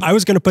 I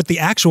was going to put the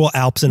actual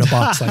Alps in a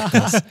box like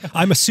this.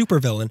 I'm a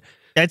supervillain.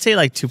 I'd say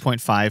like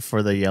 2.5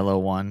 for the yellow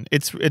one.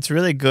 It's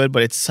really good,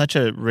 but it's such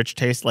a rich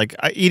taste. Like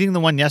eating the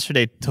one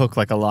yesterday took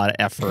like a lot of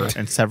effort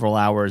and several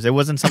hours. It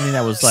wasn't something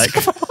that was like...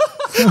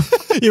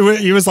 He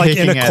was like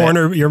in Picking a at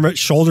corner, your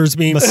shoulders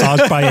being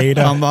massaged by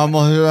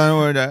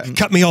Ada.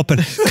 Cut me open.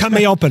 Cut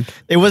me open.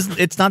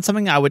 It's not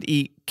something I would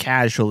eat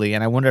casually,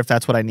 and I wonder if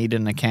that's what I needed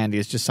in a candy.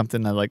 It's just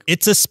something that like...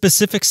 It's a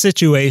specific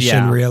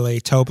situation, really,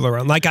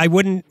 Toblerone. Like I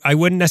wouldn't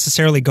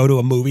necessarily go to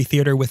a movie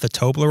theater with a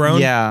Toblerone.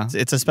 Yeah,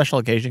 it's a special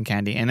occasion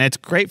candy, and it's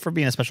great for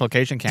being a special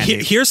occasion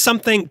candy. Here's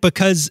something,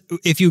 because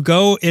if you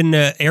go in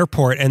an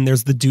airport and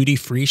there's the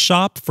duty-free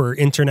shop for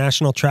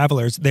international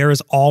travelers, there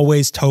is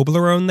always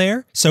Toblerone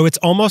there. So it's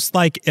almost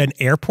like an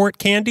airport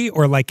candy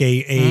or like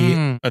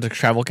a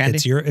travel candy?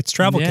 It's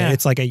travel candy.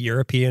 It's like a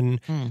European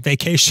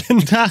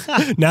vacation.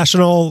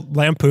 National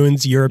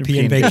Lampoon's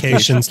European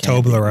Vacations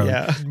Toblerone.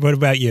 Yeah. What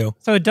about you?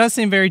 So it does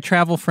seem very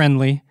travel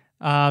friendly.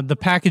 The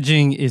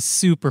packaging is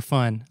super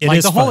fun. It like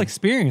is the whole fun.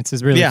 experience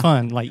is really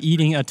fun. Like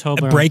eating a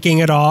Toblerone. Breaking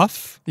it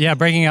off. Yeah,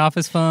 breaking it off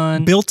is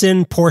fun.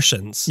 Built-in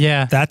portions.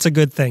 Yeah. That's a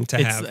good thing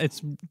to have.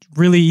 It's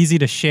really easy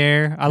to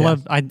share. I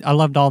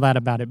loved all that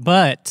about it.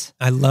 But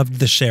I loved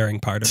the sharing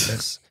part of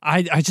this.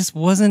 I just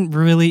wasn't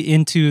really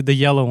into the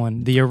yellow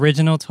one, the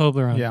original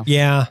Toblerone. Yeah.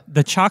 Yeah.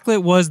 The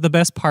chocolate was the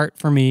best part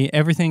for me.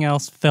 Everything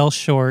else fell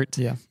short.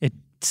 Yeah. It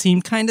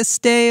seemed kind of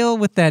stale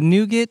with that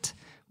nougat.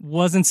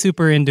 Wasn't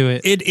super into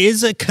it. It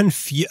is a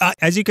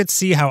as you could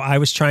see how I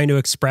was trying to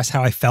express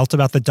how I felt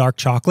about the dark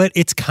chocolate,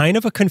 it's kind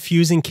of a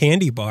confusing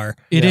candy bar.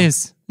 It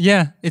is.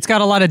 Yeah. It's got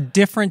a lot of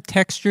different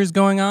textures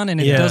going on, and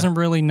it doesn't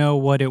really know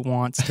what it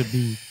wants to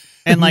be.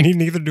 And like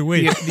neither do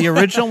we. The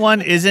original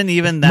one isn't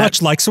even that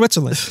Much like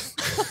Switzerland.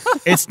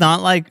 It's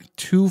not like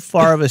too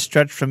far of a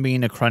stretch from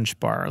being a Crunch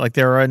Bar. Like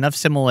there are enough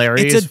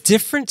similarities. It's a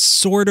different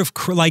sort of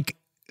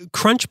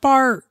Crunch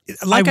Bar.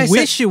 Like I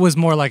wish said, it was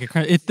more like a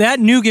crunch. If that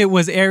nougat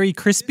was airy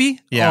crispy,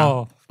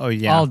 Oh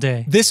yeah. all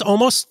day. this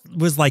almost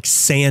was like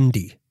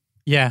Sandy.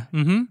 Yeah.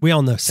 Mm-hmm. We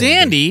all know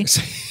Sandy.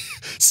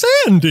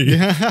 Sandy.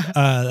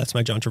 That's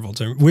my John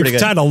Travolta. We've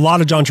had a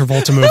lot of John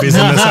Travolta movies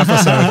in this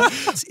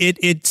episode.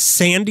 It's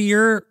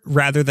sandier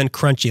rather than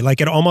crunchy. Like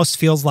it almost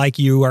feels like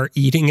you are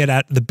eating it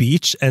at the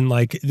beach and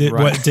like,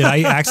 what, did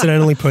I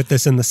accidentally put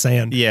this in the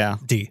sand? Yeah.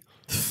 D.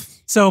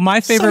 So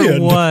my favorite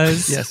Sand.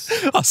 was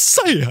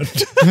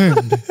Sand.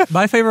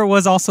 my favorite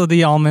was also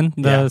the almond,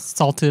 the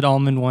salted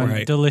almond one.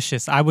 Right.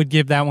 Delicious. I would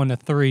give that one a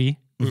 3.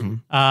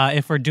 Mm-hmm.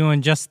 If we're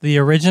doing just the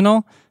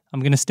original,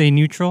 I'm gonna stay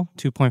neutral,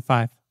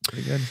 2.5.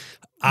 Pretty good.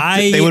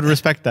 They would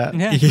respect that.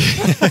 Yeah.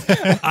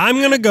 I'm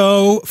gonna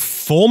go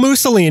full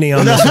Mussolini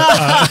on this.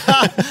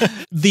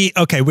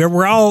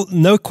 We're all,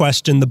 no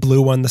question, the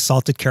blue one, the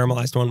salted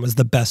caramelized one, was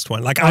the best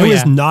one. Like I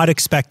was not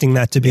expecting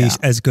that to be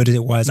as good as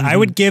it was. I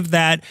would give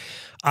that.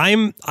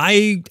 I'm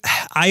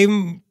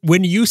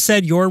when you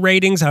said your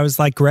ratings, I was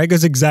like, Greg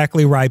is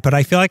exactly right, but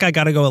I feel like I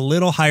got to go a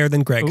little higher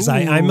than Greg because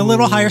I'm a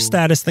little higher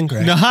status than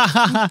Greg.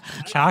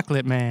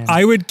 Chocolate man.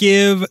 I would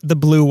give the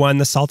blue one,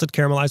 the salted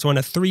caramelized one,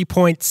 a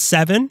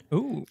 3.7.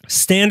 Ooh.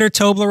 Standard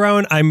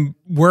Toblerone,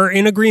 we're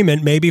in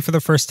agreement. Maybe for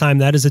the first time,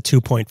 that is a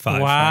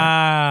 2.5.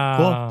 Wow.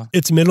 Cool.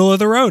 It's middle of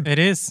the road. It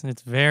is.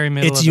 It's very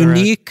middle It's of the road.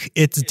 unique.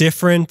 It's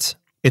different.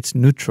 It's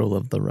neutral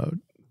of the road.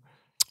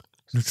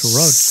 Neutral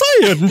road.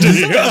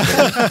 Sandy.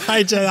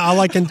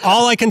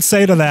 all I can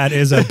say to that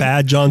is a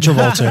bad John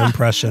Travolta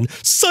impression.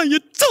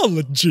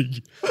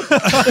 Scientology.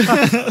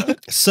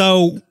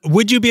 So,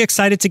 would you be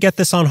excited to get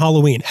this on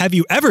Halloween? Have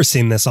you ever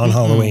seen this on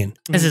Halloween?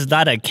 This is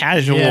not a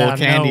casual Yeah,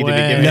 candy no to be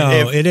way. given.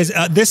 No, it is.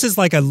 This is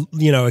like a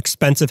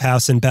expensive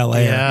house in Bel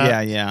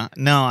Air. Yeah.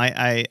 No,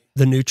 I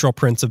The neutral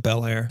Prince of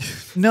Bel Air.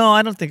 no,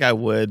 I don't think I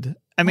would.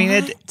 I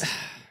mean,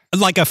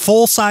 like a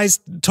full-size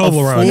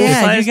Toblerone.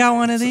 Yeah, you got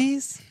one of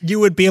these? You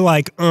would be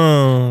like,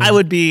 I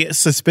would be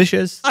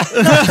suspicious.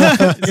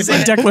 It's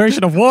a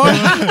declaration of war.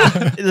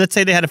 Let's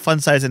say they had a fun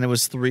size and it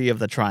was 3 of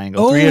the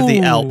triangle, 3 of the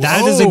elves.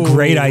 That is a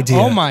great idea.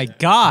 Oh my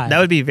God. That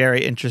would be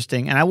very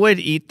interesting. And I would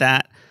eat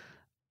that.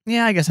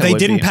 Yeah, I guess I They would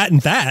didn't be.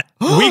 patent that.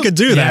 We could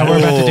do Yeah, that. we're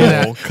about to do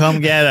that. Oh, come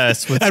get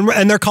us with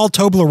And they're called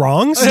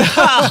Toblerones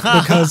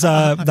because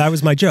that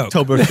was my joke.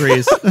 Tober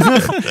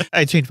 3s.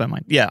 I changed my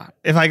mind. Yeah.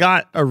 If I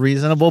got a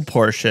reasonable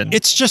portion.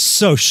 It's just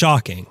so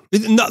shocking.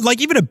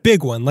 Like even a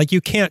big one, like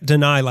you can't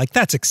deny, like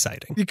that's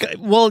exciting.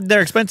 Well,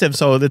 they're expensive,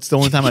 so that's the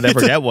only time I'd ever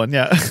get one.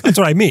 Yeah. That's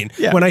what I mean.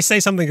 Yeah. When I say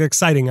something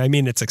exciting, I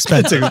mean it's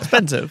expensive. It's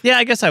expensive. Yeah,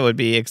 I guess I would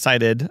be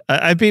excited.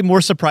 I'd be more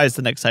surprised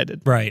than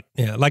excited. Right.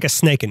 Yeah. Like a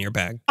snake in your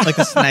bag. Like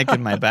a snack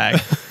in my bag.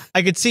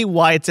 I could see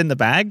why it's in the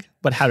bag,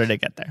 but how did it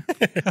get there?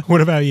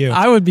 What about you?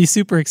 I would be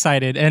super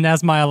excited. And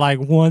as my like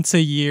once a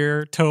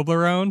year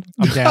Toblerone,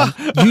 I'm down.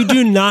 You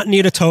do not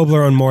need a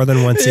Toblerone more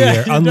than once a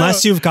year,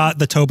 unless you've got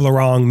the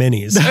Toblerone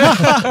minis.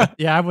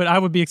 Yeah, I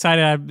would be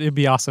excited. It'd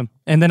be awesome.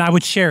 And then I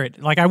would share it.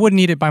 Like I wouldn't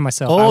eat it by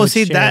myself. I Oh, would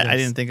see, share that this. I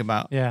didn't think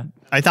about. Yeah.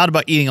 I thought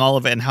about eating all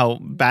of it and how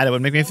bad it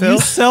would make me feel. You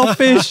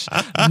selfish,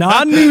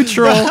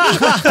 non-neutral.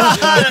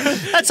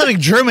 That's something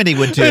Germany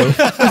would do.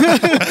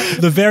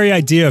 The very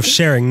idea of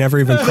sharing never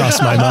even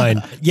crossed my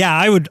mind. Yeah,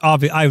 I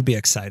would be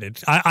excited.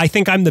 I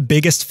think I'm the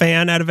biggest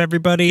fan out of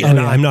everybody, and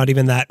I'm not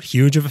even that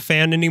huge of a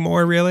fan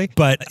anymore, really.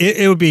 But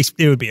it would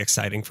be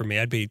exciting for me.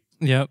 I'd be.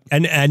 Yep.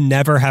 And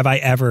never have I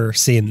ever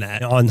seen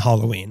that on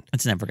Halloween.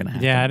 It's never going to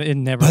happen. Yeah, it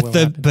never will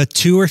happen. But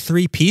 2 or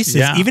 3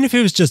 pieces, even if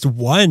it was just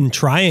one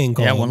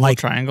triangle. Yeah, one like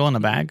little triangle in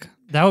a bag.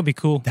 That would be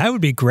cool. that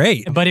would be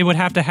great. But it would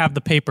have to have the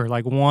paper,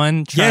 like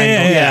one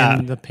triangle yeah.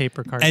 and the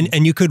paper carton.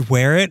 And you could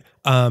wear it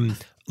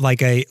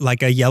like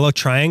a yellow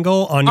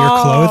triangle on your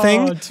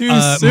clothing. Too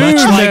soon,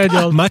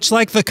 Daniel. much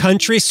like the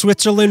country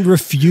Switzerland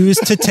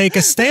refused to take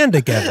a stand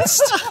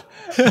against.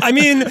 I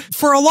mean,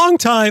 for a long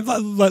time,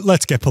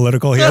 let's get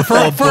political here. For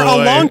a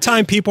long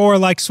time, people were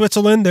like,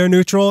 Switzerland, they're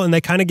neutral, and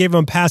they kind of gave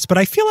them a pass. But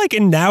I feel like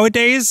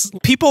nowadays,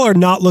 people are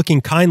not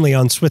looking kindly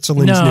on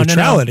Switzerland's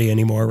neutrality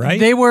anymore, right?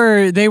 They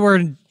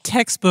were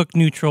textbook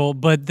neutral,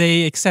 but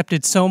they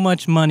accepted so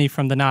much money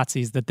from the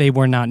Nazis that they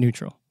were not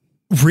neutral.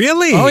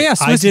 Really? Oh yeah, I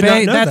Swiss did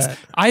Bank. not know that.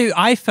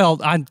 I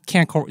felt I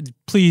can't.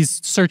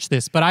 Please search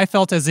this, but I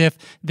felt as if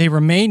they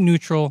remained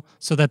neutral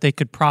so that they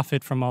could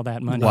profit from all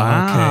that money.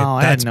 Wow.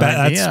 I had That's no bad.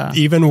 idea. That's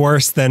even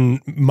worse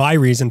than my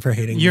reason for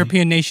hating them.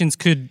 European nations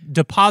could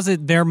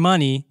deposit their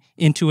money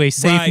into a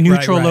safe,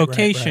 neutral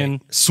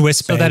location Swiss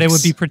so that it banks.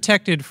 would be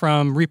protected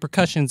from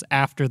repercussions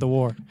after the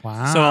war.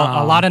 Wow. So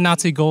a lot of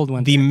Nazi gold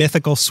went The there.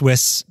 mythical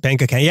Swiss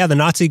bank account. Yeah, the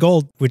Nazi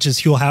gold, which is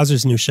Huell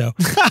Hauser's new show.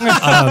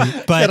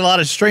 Had But a lot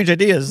of strange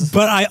ideas.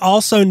 But I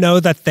also know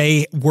that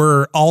they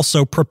were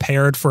also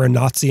prepared for a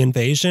Nazi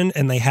invasion,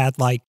 and they had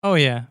like Oh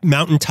yeah.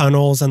 mountain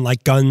tunnels and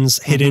like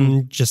guns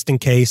hidden just in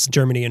case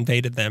Germany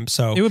invaded them.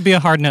 So It would be a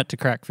hard nut to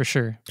crack for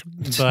sure.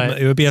 But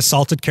it would be a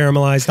salted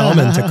caramelized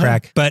almond to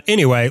crack. But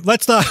anyway,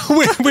 let's not.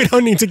 We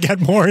don't need to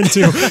get more into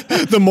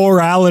the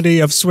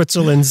morality of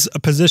Switzerland's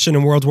position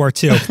in World War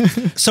II.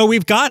 So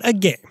we've got a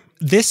game.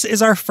 This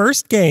is our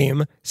first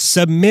game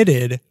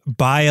submitted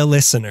by a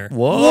listener.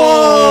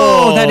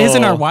 oh, that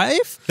isn't our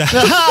wife?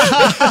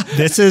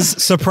 This is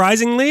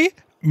surprisingly,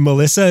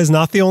 Melissa is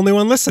not the only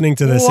one listening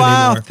to this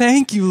Wow, anymore.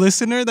 thank you,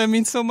 listener. That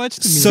means so much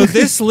to me. So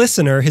this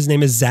listener, his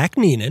name is Zach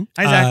Neenan.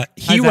 Hi, Zach.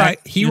 Hi,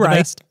 Zach. He You're the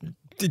writes. best.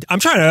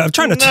 I'm trying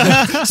to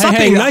stop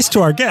Hey, being nice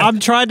to our guest. I'm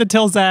trying to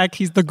tell Zach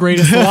he's the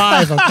greatest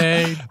alive,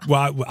 okay?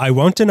 Well, I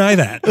won't deny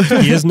that.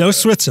 He is no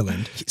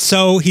Switzerland.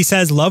 So he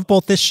says, love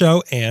both this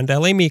show and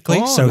L.A. Meekley.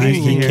 Oh, So nice.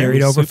 he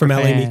carried over Super from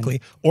L.A. fan.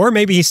 Meekley. Or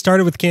maybe he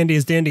started with Candy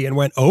is Dandy and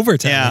went over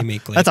to Yeah. L.A.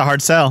 Meekley. That's a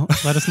hard sell.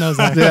 Let us know,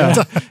 Zach.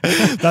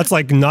 That's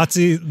like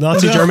Nazi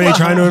Germany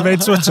trying to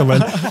invade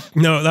Switzerland.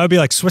 No, that would be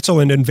like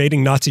Switzerland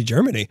invading Nazi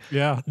Germany.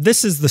 Yeah.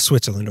 This is the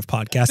Switzerland of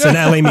podcasts, and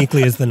L.A.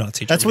 Meekley is the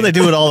Nazi Germany. That's what they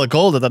do with all the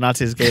gold that the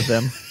Nazis gave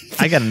them.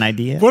 I got an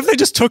idea. What if they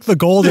just took the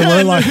gold and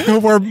we're like,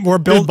 we're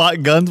They built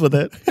bought guns with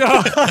it.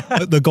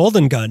 the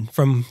golden gun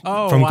from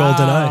wow.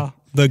 GoldenEye.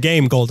 The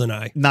game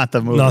GoldenEye. Not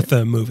the movie. Not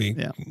the movie,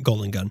 Yeah.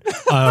 Golden Gun.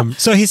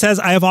 So he says,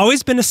 I have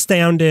always been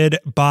astounded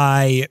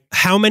by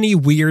how many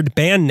weird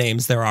band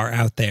names there are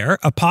out there.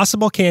 A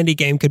possible candy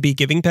game could be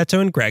Giving Petto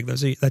and Greg.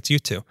 That's you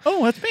two.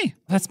 Oh, that's me.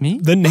 That's me?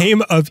 The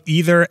name of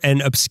either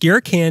an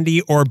obscure candy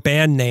or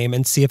band name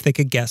and see if they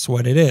could guess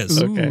what it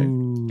is. Okay.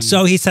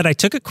 So he said, I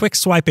took a quick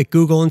swipe at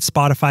Google and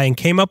Spotify and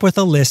came up with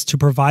a list to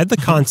provide the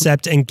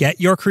concept and get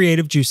your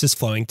creative juices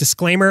flowing.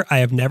 Disclaimer, I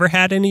have never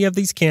had any of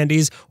these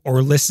candies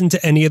or listened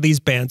to any of these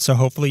bands, so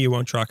hopefully you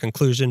won't draw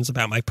conclusions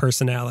about my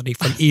personality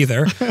from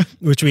either,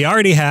 which we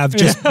already have.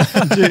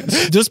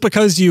 Just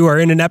because you are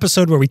in an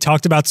episode where we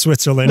talked about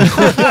Switzerland,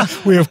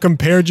 we have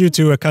compared you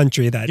to a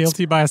country that's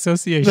Guilty by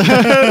association.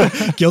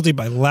 guilty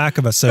by lack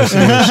of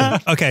association.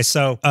 Okay,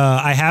 so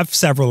I have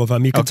several of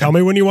them. You can tell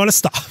me when you want to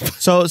stop.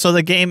 So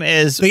the game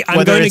is I'm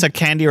whether going it's to- a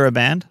candy or a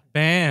band.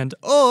 band,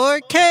 or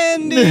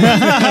candy. We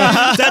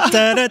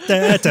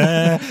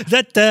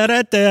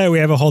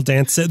have a whole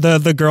dance.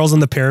 The girls in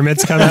the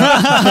pyramids come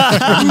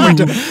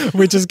out.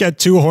 we just get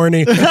too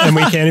horny and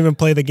we can't even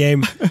play the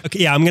game. Okay,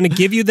 yeah, I'm going to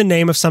give you the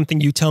name of something.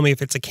 You tell me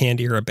if it's a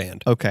candy or a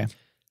band. Okay.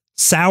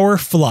 Sour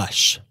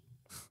Flush.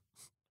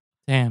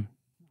 Damn,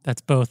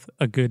 that's both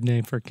a good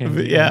name for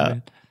candy. Yeah. and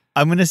band.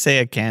 I'm going to say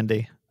a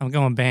candy. I'm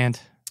going band.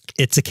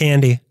 It's a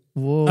candy.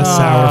 Whoa. A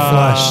sour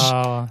flush.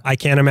 Oh. I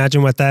can't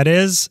imagine what that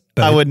is.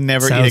 But I would it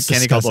never eat a sounds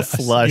candy called a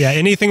disgusting. flush. Yeah,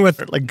 anything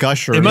with Like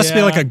gusher. it must be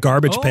Yeah. like a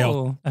garbage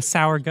pail. A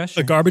sour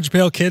gusher. A garbage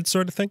pail kid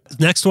sort of thing.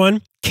 Next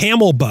one,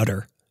 camel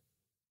butter.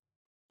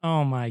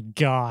 Oh my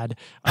god.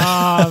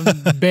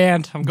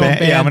 Band. I'm going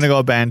band. Yeah, I'm going to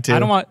go band too. I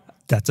don't want.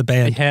 That's a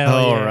band. Hell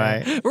All yeah.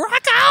 right.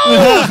 Rock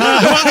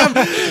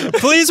out!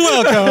 Please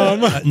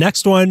welcome.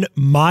 Next one,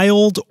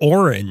 mild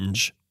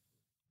orange.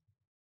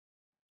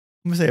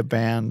 I'm going to say a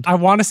band. I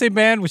want to say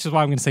band, which is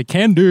why I'm going to say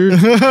candy.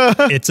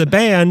 It's a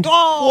band.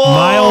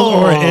 Mild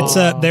orange.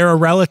 They're a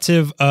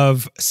relative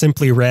of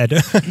Simply Red.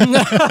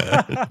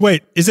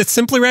 Wait, is it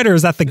Simply Red or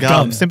is that the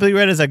gum? Simply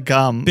Red is a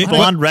gum. Big-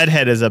 Blonde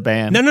Redhead is a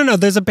band. No.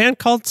 There's a band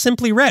called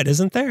Simply Red,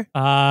 isn't there?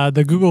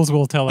 The Googles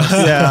will tell us.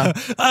 Yeah.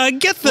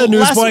 Get the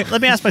newsboy.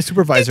 Let me ask my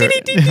supervisor.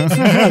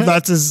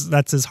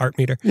 That's his heart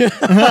meter.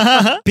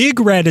 Big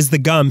Red is the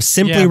gum.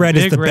 Simply Red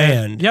is Big the Red.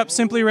 band. Yep,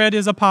 Simply Red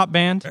is a pop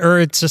band. Or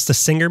it's just a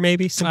singer,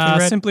 maybe. Simply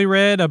Red. Simply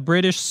Red, a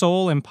British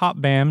soul and pop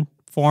band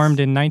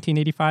formed in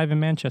 1985 in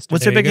Manchester.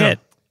 What's There their big you go. hit?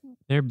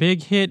 Their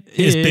big hit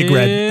Is Big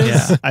Red.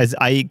 Yeah.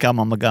 I eat gum.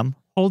 I'm a gum.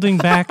 Holding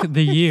Back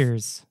the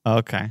Years.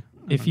 Okay.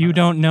 If you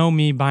don't know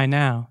me by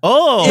now.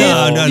 Oh.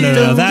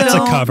 No. That's a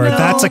cover.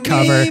 That's a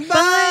cover.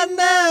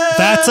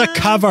 That's a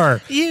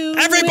cover.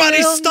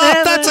 Everybody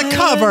stop. That's a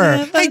cover.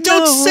 Hey,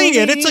 don't sing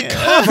it. It's a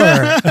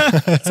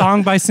cover.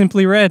 Song by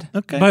Simply Red.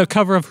 Okay. But a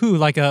cover of who?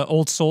 Like a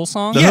old soul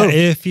song? Yeah,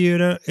 if you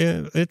don't,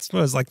 it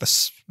was like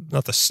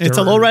not the Stir. It's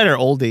a lowrider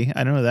oldie.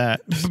 I know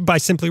that. by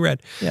Simply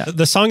Red. Yeah.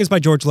 The song is by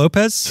George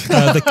Lopez,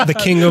 the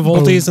king of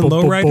oldies and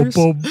lowriders.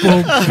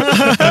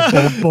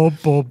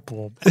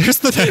 Here's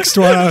the next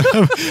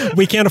one.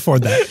 We can't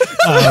afford that.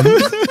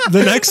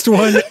 The next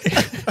one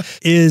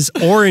is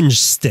Orange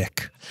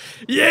Stick.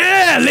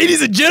 Yeah,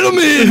 ladies and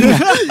gentlemen,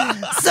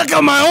 suck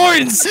on my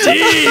orange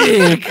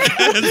stick.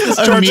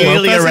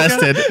 Immediately Lopez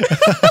arrested. Is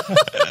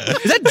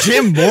that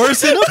Jim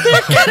Morrison up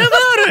there? Get him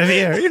out of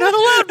here. You're not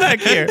allowed back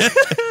here.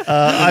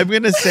 I'm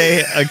going to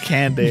say a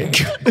candy.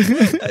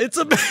 It's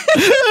a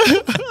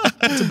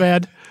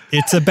bad.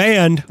 It's a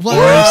band.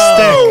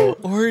 Whoa!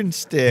 Orange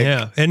stick.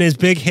 Yeah, and his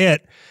big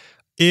hit.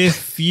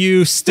 If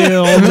you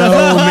still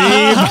know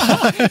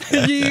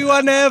me, You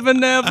are never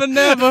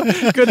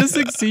gonna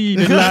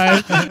succeed in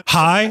life.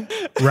 high,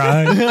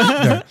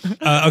 right.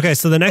 No. Okay,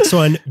 so the next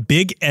one,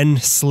 Big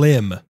and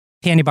Slim.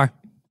 Candy bar.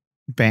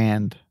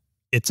 Band.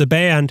 It's a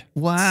band.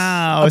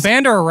 Wow. A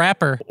band or a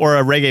rapper? Or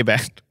a reggae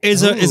band.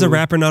 Is a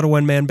rapper, not a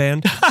one-man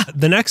band.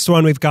 The next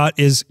one we've got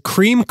is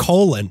Cream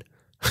Colon.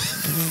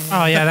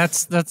 Oh yeah,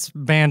 that's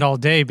band all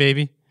day,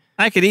 baby.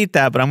 I could eat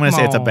that, but I'm going to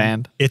say it's a Oh.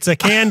 band. It's a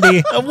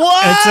candy.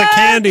 What? It's a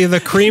candy, the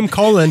Cream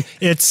Colon.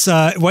 It's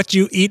what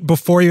you eat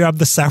before you have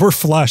the sour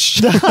flush.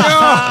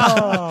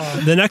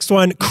 The next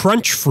one,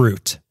 Crunch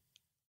Fruit.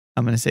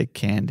 I'm going to say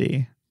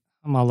candy.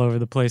 I'm all over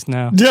the place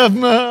now. Yeah,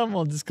 I'm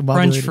all discombobulated.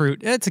 Crunch fruit.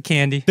 It's a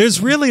candy.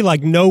 There's really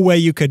like no way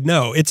you could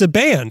know. It's a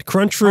band.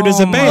 Crunch Fruit is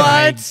a Oh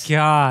band. my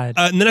god.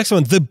 And the next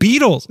one, The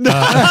Beatles.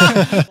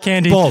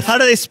 Candy. Both. How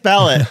do they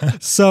spell it?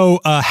 So,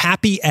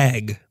 Happy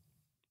Egg.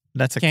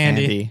 That's a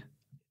Candy. candy.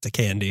 It's a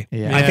candy.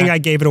 Yeah. I think I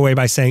gave it away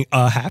by saying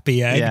a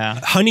happy egg. Yeah.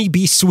 Honey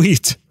Bee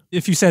Sweet.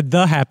 If you said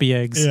the happy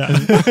eggs.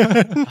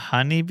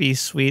 Honey Bee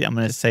Sweet, I'm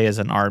going to say is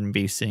an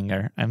R&B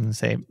singer. I'm going to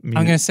say I'm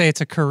going to say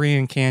it's a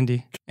Korean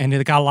candy. And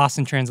it got lost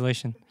in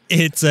translation.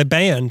 It's a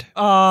band.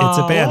 Oh, It's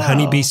a band.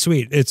 Honey Bee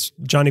Sweet. It's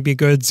Johnny B.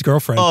 Good's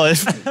girlfriend. Oh,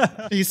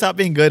 he stopped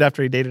being good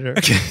after he dated her.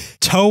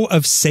 Toe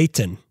of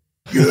Satan.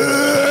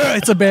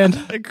 It's a band.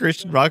 A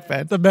Christian rock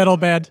band. It's a metal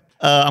band.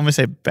 I'm going to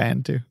say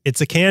band too.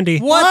 It's a candy.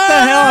 What the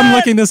hell? I'm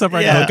looking this up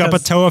right Yeah. now. Look up a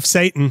Toe of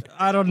Satan.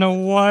 I don't know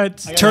what.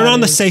 Turn on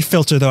the safe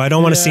filter, though. I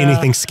don't want to see Yeah.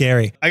 anything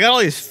scary. I got all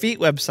these feet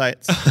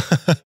websites.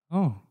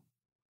 Oh.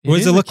 What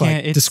does is it a look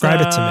like? It's,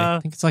 Describe it to me. I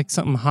think it's like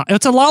something hot.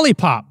 It's a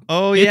lollipop.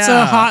 Oh, yeah. It's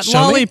a hot Show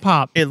me.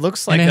 lollipop. It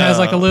looks like and it has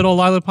like a little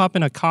lollipop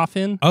in a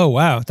coffin. Oh,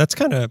 wow. That's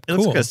kind of It cool.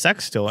 looks like a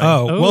sex toy.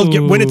 Oh,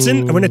 well, when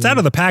it's out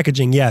of the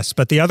packaging, yes.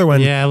 But the other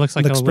one Yeah, it looks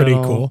like a pretty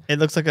little- cool. It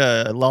looks like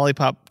a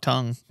lollipop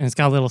tongue. And it's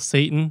got a little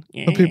Satan.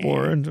 The people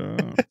are into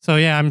So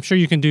yeah, I'm sure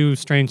you can do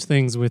strange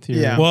things with your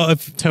Yeah. Well,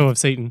 toe of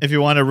Satan. if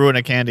you want to ruin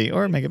a candy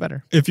or make it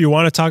better. if you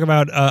want to talk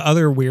about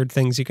other weird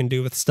things you can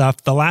do with stuff,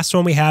 the last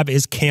one we have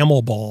is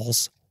camel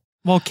balls.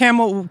 Well,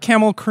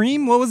 camel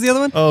cream. What was the other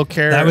one? Oh,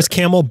 carrot. That was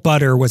Camel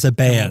Butter was a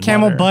band.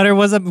 Camel butter. butter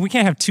was a. We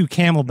can't have two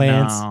camel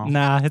bands. No.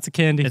 Nah, it's a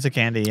candy. It's a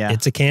candy, yeah.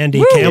 It's a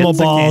candy. Camel It's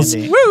a balls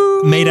candy.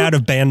 Woo! made out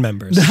of band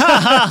members.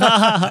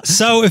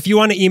 So if you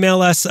want to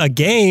email us a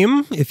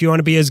game, if you want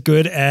to be as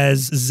good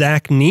as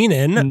Zach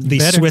Neenan, the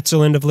Better.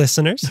 Switzerland of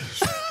listeners,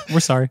 We're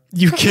sorry.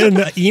 You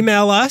can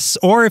email us,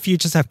 or if you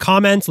just have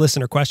comments,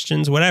 listener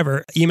questions,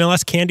 whatever, email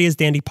us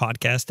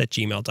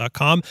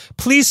candyisdandypodcast@gmail.com.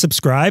 Please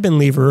subscribe and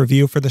leave a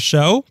review for the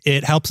show.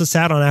 It helps us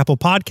out on Apple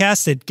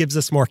Podcasts. It gives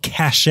us more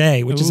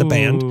cachet, which is a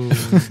band.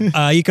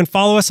 You can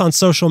follow us on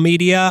social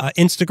media,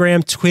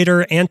 Instagram,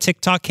 Twitter, and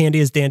TikTok, Candy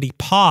is Dandy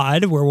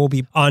Pod, where we'll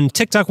be on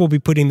TikTok, we'll be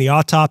putting the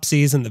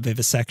autopsies and the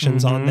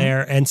vivisections on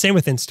there. And same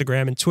with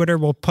Instagram and Twitter.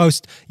 We'll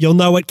post, you'll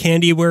know what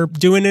candy we're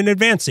doing in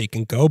advance, so you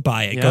can go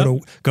buy it. Yep.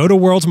 Go to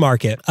World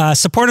Market.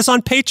 Support us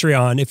on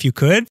Patreon if you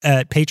could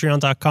at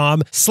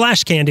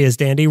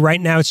patreon.com/candyisdandy.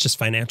 Right now, it's just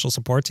financial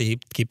support to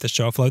keep the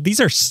show afloat. These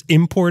are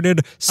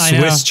imported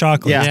Swiss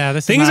chocolates. Yeah,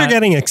 things are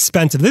getting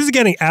expensive. This is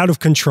getting out of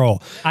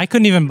control. I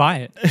couldn't even buy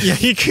it. Yeah,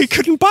 he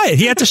couldn't buy it.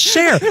 He had to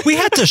share. We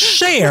had to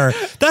share.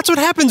 That's what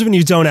happens when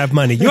you don't have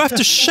money. You have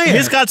to share.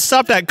 He's got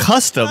stopped at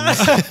customs.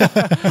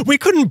 We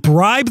couldn't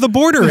bribe the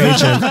border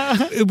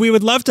agent. We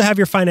would love to have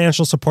your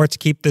financial support to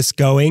keep this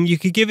going. You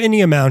could give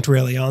any amount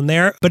really on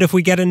there. But if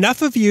we get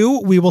enough of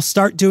you, we will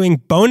start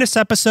doing bonus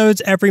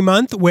episodes every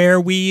month where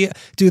we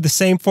do the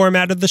same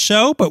format of the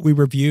show, but we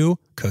review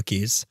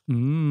cookies.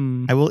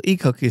 I will eat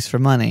cookies for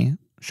money.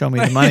 Show me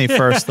the money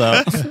first,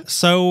 though.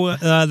 So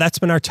that's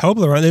been our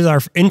Toblerone. This is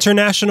our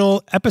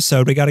international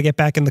episode. We got to get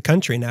back in the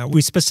country now.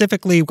 We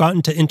specifically got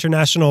into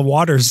international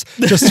waters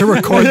just to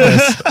record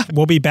this.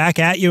 We'll be back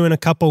at you in a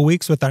couple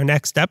weeks with our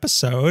next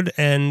episode,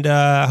 and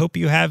I hope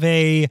you have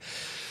a...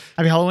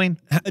 Happy Halloween.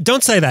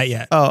 Don't say that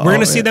yet. We're going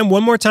to see them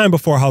one more time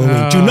before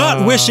Halloween. Do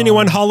not wish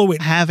anyone Halloween.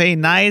 Have a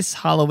nice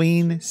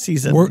Halloween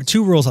season.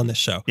 Two rules on this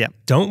show. Yeah.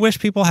 Don't wish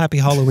people happy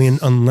Halloween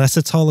unless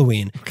it's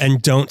Halloween.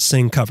 And don't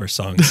sing cover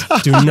songs.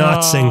 Do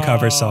not sing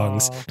cover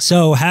songs.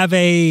 So have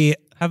a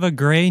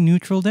gray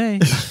neutral day.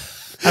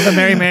 Have a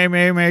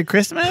Merry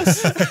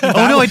Christmas. Oh,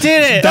 no, I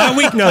did it. That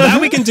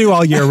we can do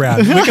all year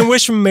round. We can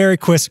wish them Merry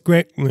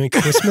Christmas.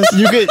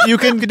 You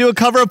can do a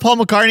cover of Paul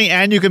McCartney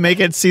and you can make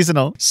it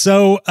seasonal.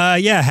 So,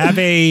 have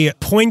a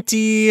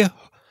pointy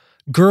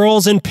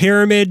girls in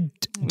pyramid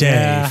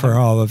day for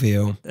all of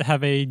you.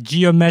 Have a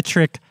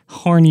geometric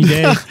horny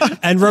day.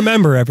 And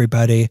remember,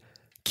 everybody,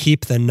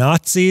 keep the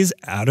Nazis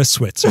out of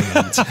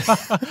Switzerland.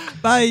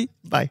 Bye.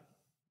 Bye.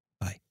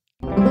 Bye.